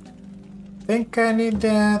don't think I need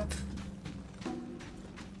that.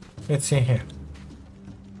 Let's see here.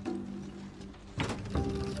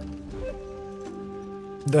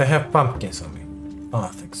 Do I have pumpkins on me? Oh, I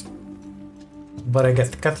don't think so. But I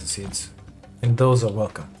got the cotton seeds. And those are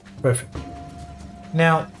welcome. Perfect.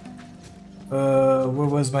 Now, where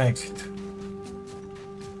was my exit?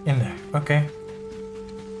 In there. Okay.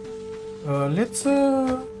 Let's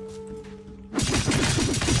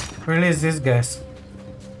release these guys.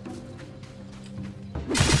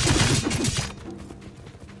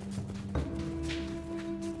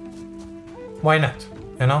 Why not?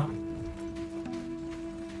 You know?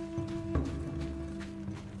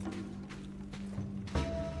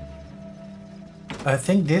 I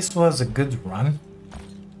think this was a good run.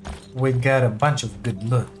 We got a bunch of good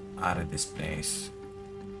loot out of this place.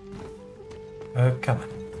 Come on.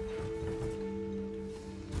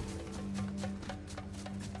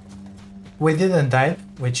 We didn't die,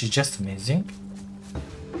 which is just amazing.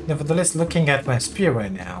 Nevertheless, looking at my spear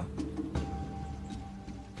right now,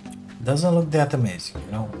 doesn't look that amazing,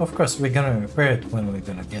 you know? Of course, we're gonna repair it when we're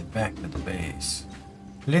gonna get back to the base.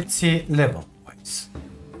 Let's see level points.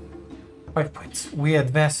 5 points. We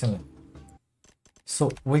advance in it. So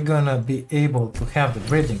we're gonna be able to have the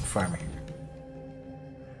breeding farm here.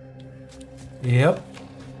 Yep.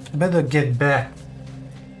 Better get back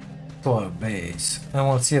to our base and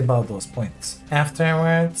we'll see about those points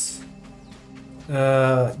afterwards.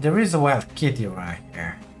 There is a wild kitty right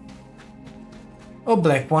here, a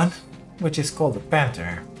black one, which is called a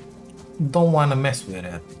panther. Don't want to mess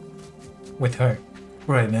with her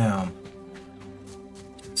right now,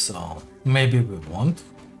 so maybe we won't.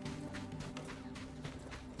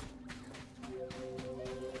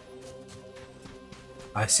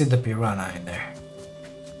 I see the piranha in there.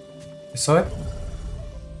 You saw it?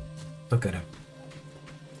 Look at him.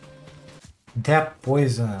 That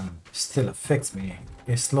poison still affects me.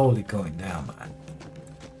 It's slowly going down, but...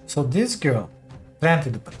 So this girl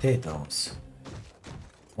planted the potatoes.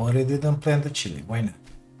 Or they didn't plant the chili. Why not?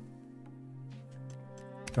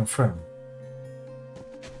 Confirm.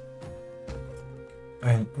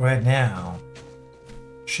 And right now,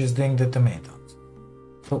 she's doing the tomatoes.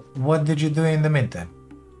 So what did you do in the meantime?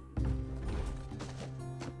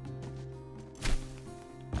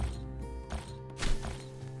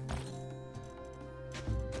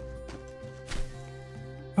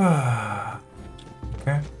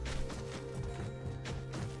 Okay.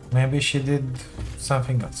 Maybe she did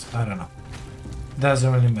something else. I don't know.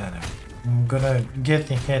 Doesn't really matter. I'm gonna get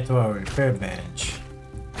in here to our repair bench.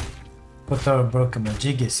 Put our broken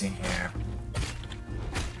majigis in here.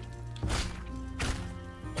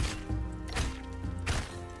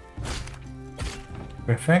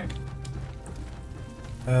 Perfect.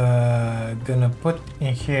 Gonna put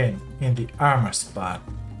in here in the armor spot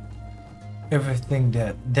everything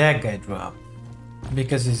that that guy dropped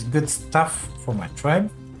because it's good stuff for my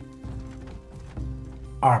tribe.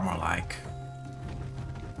 Armor like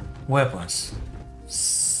weapons.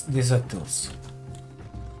 These are tools.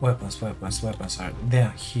 Weapons are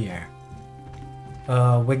down here.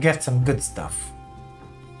 We get some good stuff.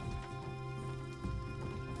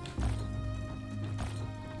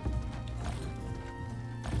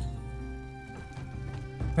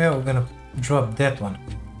 Well, we're gonna drop that one.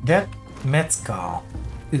 That mezcal,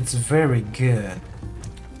 it's very good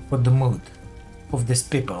for the mood of these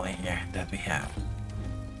people in here that we have.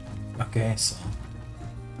 Okay, so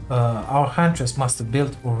our huntress must have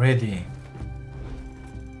built already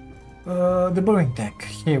the brewing tank.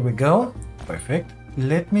 Here we go. Perfect.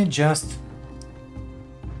 Let me just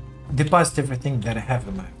deposit everything that I have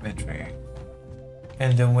in my inventory,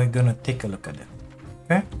 and then we're gonna take a look at it.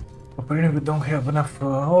 Okay. Apparently we don't have enough.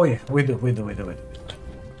 Oh yeah, we do.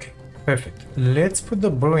 Okay, perfect. Let's put the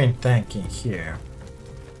brewing tank in here.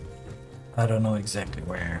 I don't know exactly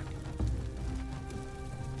where.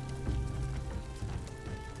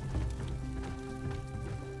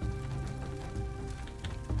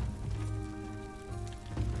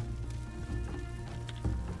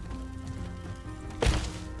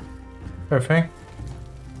 Perfect.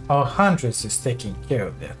 Our huntress is taking care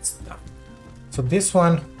of that stuff. So this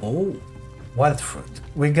one, oh, wild fruit.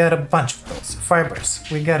 We got a bunch of those. Fibers,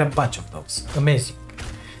 we got a bunch of those. Amazing.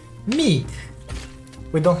 Meat.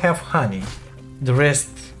 We don't have honey. The rest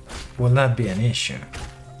will not be an issue.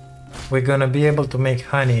 We're gonna be able to make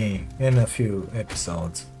honey in a few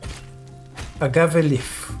episodes. Agave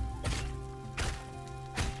leaf.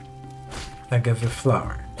 Agave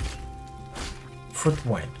flower. Fruit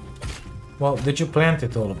wine. Well, did you plant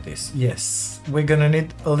it, all of this? Yes. We're gonna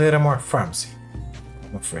need a little more pharmacy,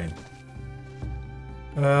 I'm afraid.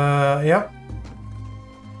 Yep.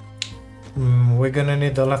 We're gonna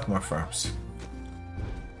need a lot more farms.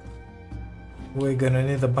 We're gonna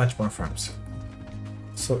need a bunch more farms.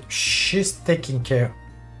 So she's taking care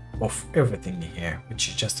of everything here, which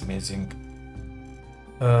is just amazing.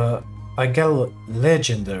 I got a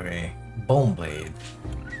legendary bone blade,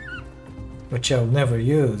 which I'll never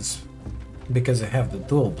use because I have the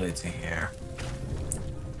dual blades in here.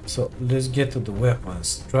 So let's get to the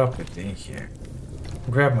weapons, drop it in here,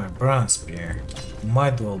 grab my bronze spear, my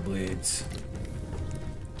dual blades.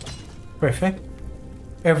 Perfect.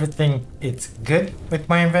 Everything is good with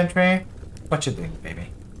my inventory. What you doing,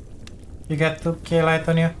 baby? You got 2k light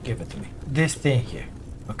on you? Give it to me. This thing here,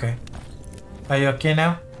 okay? Are you okay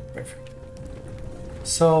now? Perfect.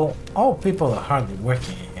 So all people are hardly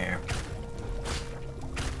working in here.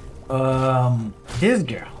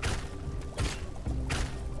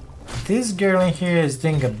 This girl in here is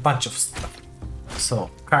doing a bunch of stuff. So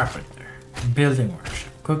carpenter, building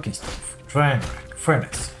workshop, cooking stove, drying rack,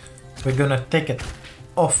 furnace. We're gonna take it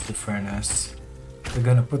off the furnace. We're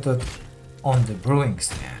gonna put it on the brewing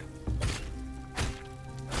stand.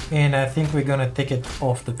 And I think we're gonna take it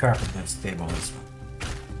off the carpenter's table as well.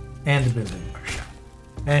 And the building workshop.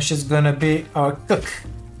 And she's gonna be our cook,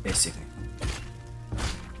 basically.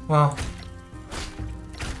 Well,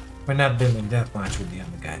 we're not building that much with the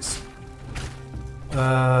other guys.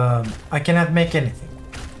 I cannot make anything.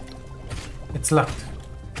 It's locked.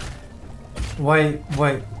 Why,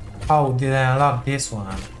 how did I unlock this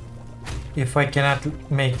one if I cannot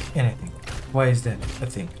make anything? Why is that a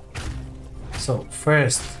thing? So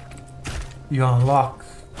first you unlock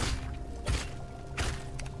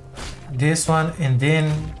this one and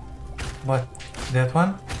then what, that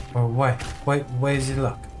one? Or why is it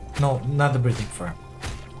locked? No, not the breeding farm.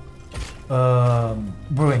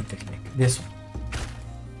 Brewing technique, this one.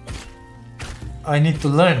 I need to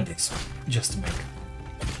learn this one just to make it.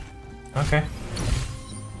 Okay.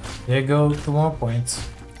 There you go, 2 more points.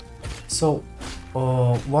 So,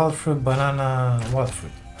 wild fruit, banana, wild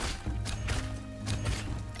fruit.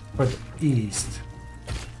 For the east.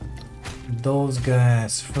 Those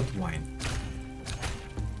guys, fruit wine.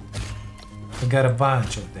 We got a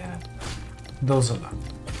bunch of that. Those are locked.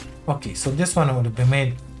 Okay, so this one would be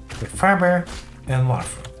made with fiber and wild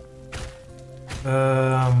fruit.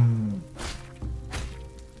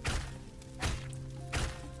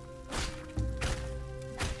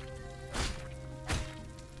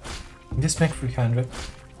 This make 300.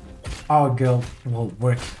 Our girl will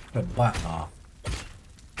work her butt off,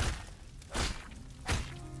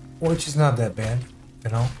 which is not that bad,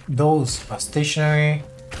 you know. Those are stationary.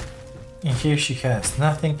 In here she has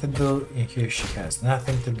nothing to do. In here she has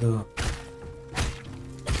nothing to do.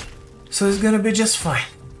 So it's gonna be just fine.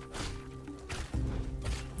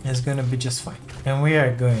 It's gonna be just fine. And we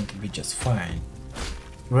are going to be just fine.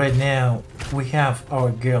 Right now, we have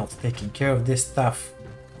our girls taking care of this stuff.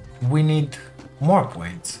 We need more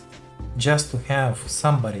points just to have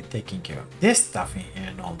somebody taking care of this stuff in here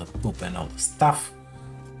and all the poop and all the stuff.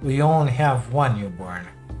 We only have one newborn.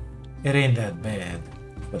 It ain't that bad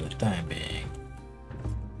for the time being.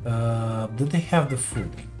 Do they have the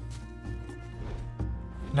food?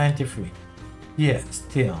 93. Yeah,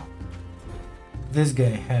 still. This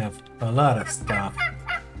guy have a lot of stuff.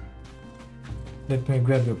 Let me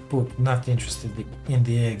grab your poop. Not interested in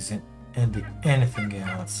the eggs and anything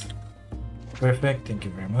else. Perfect, thank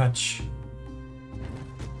you very much.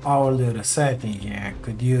 Our little site in here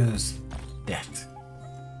could use that.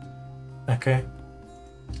 Okay.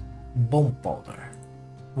 Bomb powder.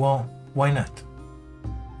 Well, why not?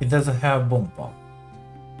 It doesn't have bomb powder.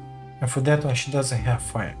 And for that one, she doesn't have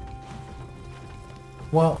fire.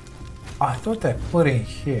 Well, I thought I put in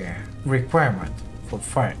here requirement for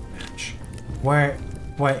fire match. Why?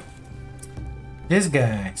 These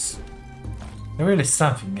guys, they're really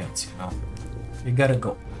something else, you know. You gotta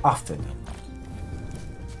go after them.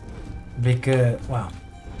 Because, well,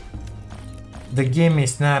 the game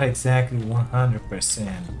is not exactly 100%.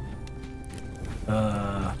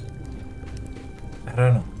 I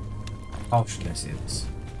don't know. How should I say this?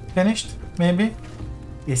 Finished, maybe?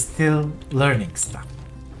 It's still learning stuff.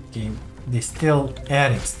 Okay, they're still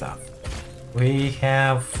adding stuff. We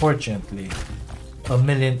have, fortunately, 1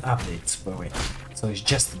 million updates per week. So it's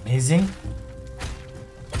just amazing.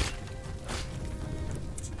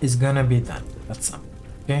 It's gonna be done. That's something.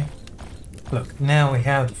 Okay? Look, now we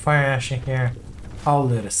have the fire ash in here. Our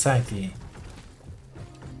little society.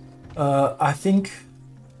 I think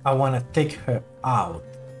I wanna take her out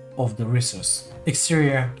of the resource.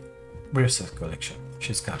 Exterior resource collection.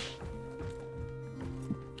 She's coming.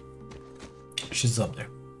 She's up there.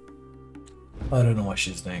 I don't know what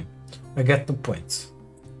she's doing. I got 2 points.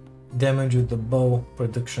 Damage with the bow,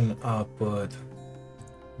 production output.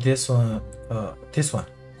 This one,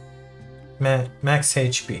 max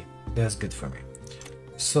HP. That's good for me.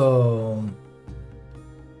 So,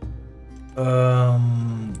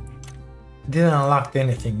 didn't unlock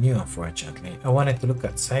anything new, unfortunately. I wanted to look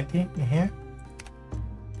at Saiti in here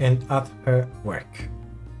and at her work.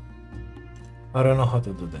 I don't know how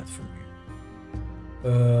to do that for me.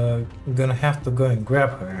 I'm gonna have to go and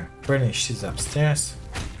grab her. Apparently she's upstairs.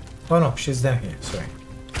 Oh no, she's down here, sorry.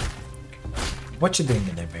 What you doing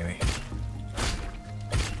in there, baby?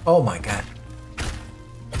 Oh my god.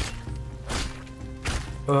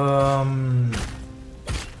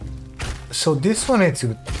 So this one is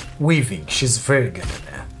weaving. She's very good at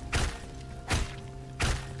that.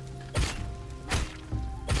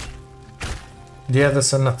 The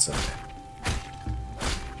others are not so bad.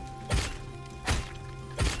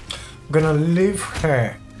 I'm gonna leave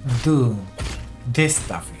her do this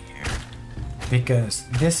stuff in here because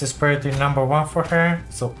this is priority number 1 for her.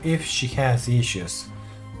 So if she has issues,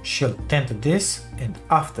 she'll tend to this, and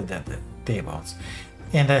after that the tables.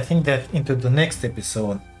 And I think that into the next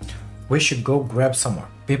episode we should go grab some more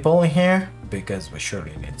people in here because we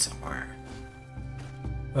surely need some more.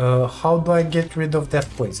 How do I get rid of that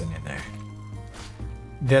poison in there?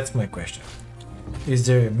 That's my question. Is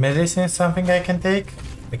there medicine, something I can take?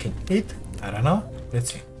 I can eat? I don't know.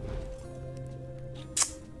 Let's see.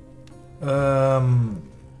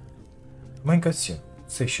 My consume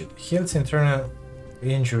section heals internal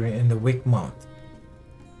injury in the weak mount.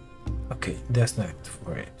 Okay, that's not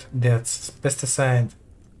for it. That's pesticide.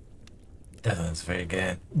 That one's very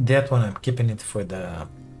good. That one I'm keeping it for the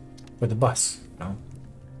boss, you know.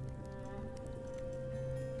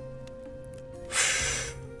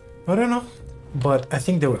 I don't know, but I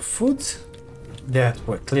think there were foods that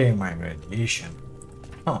were clearing my radiation.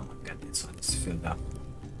 Oh my god, this one is filled up.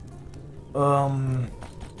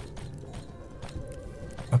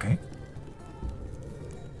 Okay.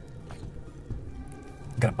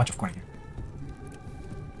 Got a bunch of corn here.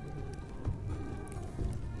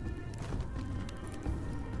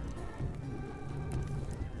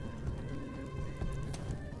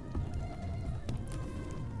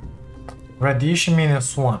 Radiation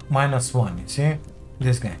minus one, you see?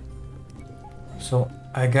 This guy. So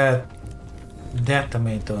I got that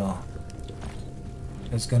tomato.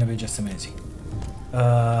 It's gonna be just amazing.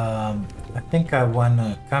 I think I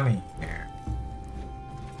wanna come in here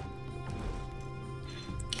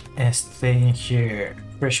and stay in here.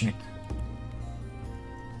 Fresh meat.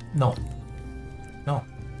 No.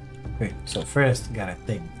 Wait, so first gotta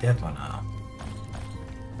take that one out.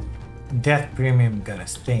 That premium gotta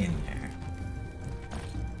stay in there.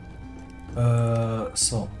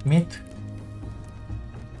 So meat.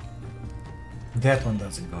 That one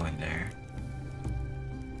doesn't go in there.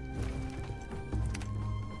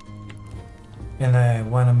 And I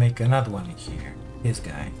want to make another one in here. This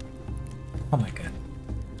guy. Oh my god.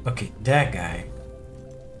 Okay, that guy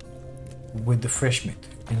with the fresh meat.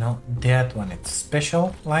 You know, that one it's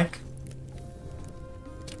special, like.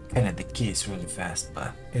 Kinda decays really fast,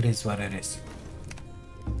 but it is what it is.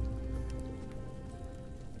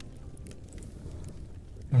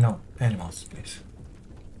 No, animals, please.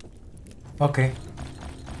 Okay.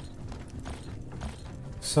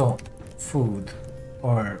 So, food.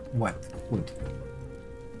 Or what? Food.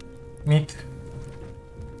 Meat.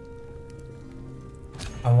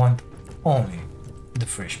 I want only the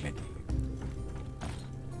fresh meat.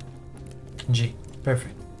 G.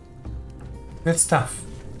 Perfect. Good stuff.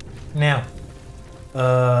 Now,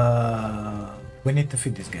 we need to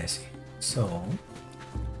feed these guys. So,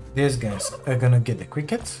 these guys are gonna get the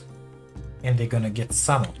crickets, and they're gonna get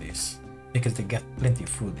some of this because they got plenty of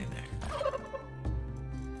food in there.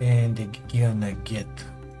 And they're gonna get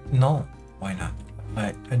no, why not?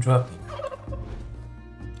 I dropped them.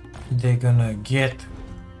 They're gonna get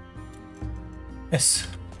yes,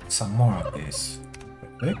 some more of this.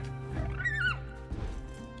 Perfect.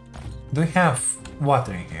 Do you have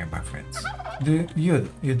water in here, my friends? You do.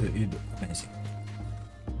 Amazing.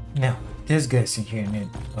 Now, these guys in here need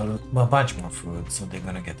a bunch more food, so they're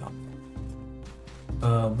gonna get up.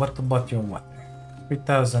 What about your water?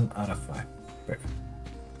 3,000 out of 5. Perfect.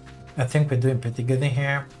 I think we're doing pretty good in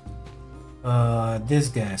here. These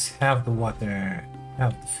guys have the water,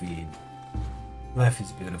 have the feed. Life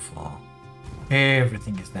is beautiful.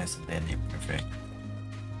 Everything is nice and dandy. Perfect.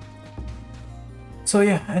 So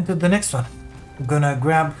yeah, and to the next one. I'm gonna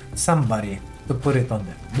grab somebody to put it on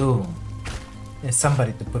the boom. And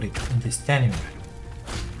somebody to put it in this tanning rack.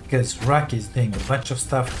 Because Rocky is doing a bunch of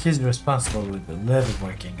stuff. He's responsible with the leather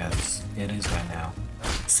working as it is right now.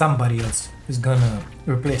 Somebody else is gonna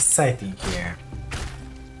replace sighting here.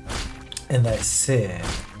 And I said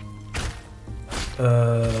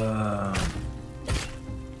I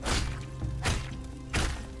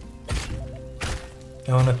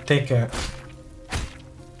wanna take her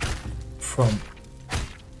from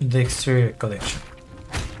the exterior collection.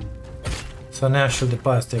 So now she'll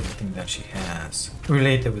deposit everything that she has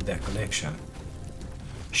related with that collection.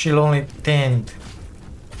 She'll only tend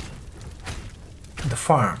the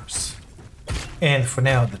farms. And for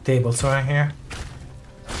now the tables are in here.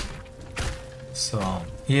 So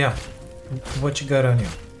yeah, what you got on you?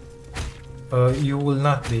 You will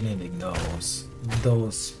not be needing those.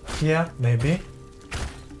 Yeah, maybe.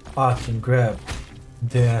 I can grab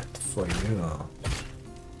that for you.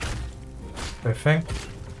 Perfect.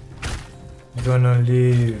 Gonna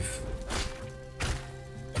leave.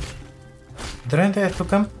 Didn't I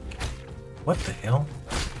took him? What the hell?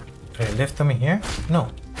 I left him in here?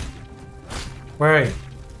 No. Where are you?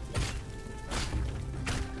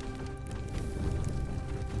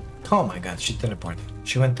 Oh my god, she teleported.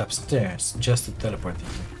 She went upstairs just to teleport here.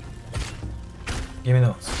 Give me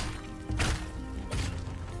those.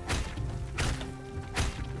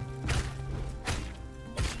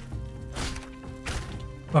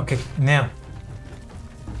 Okay, now.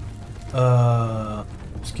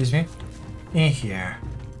 Excuse me. In here.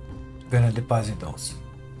 Gonna deposit those.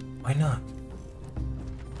 Why not?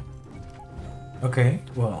 Okay,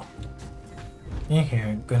 well. In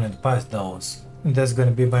here, gonna deposit those. That's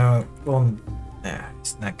gonna be my own. Nah,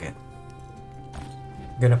 it's not good.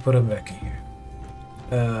 Gonna put them back in here.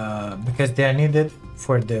 Because they are needed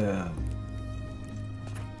for the.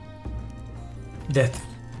 That.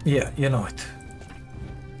 Yeah, you know it.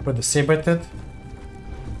 For the saber-tooth.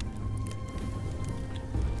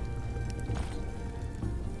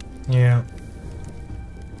 Yeah.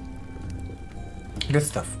 Good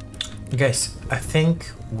stuff. Guys, I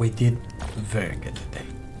think we did very good today.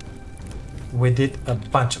 We did a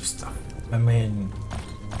bunch of stuff. I mean,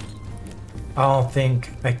 I don't think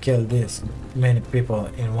I killed this many people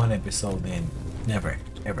in one episode in never,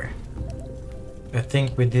 ever. I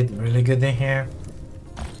think we did really good in here.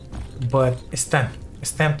 But it's time.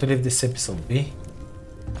 It's time to leave this episode be.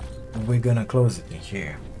 We're gonna close it in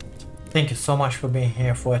here. Thank you so much for being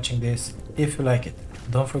here, for watching this. If you like it,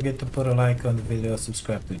 don't forget to put a like on the video,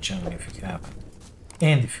 subscribe to the channel if you haven't.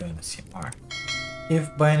 And if you wanna see more.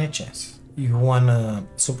 If by any chance you wanna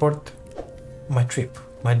support my trip,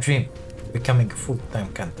 my dream, becoming a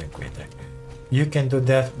full-time content creator, you can do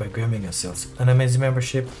that by grabbing yourselves an amazing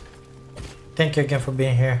membership. Thank you again for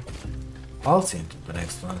being here. I'll see you in the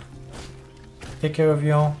next one. Take care of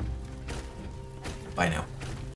you all. Bye now.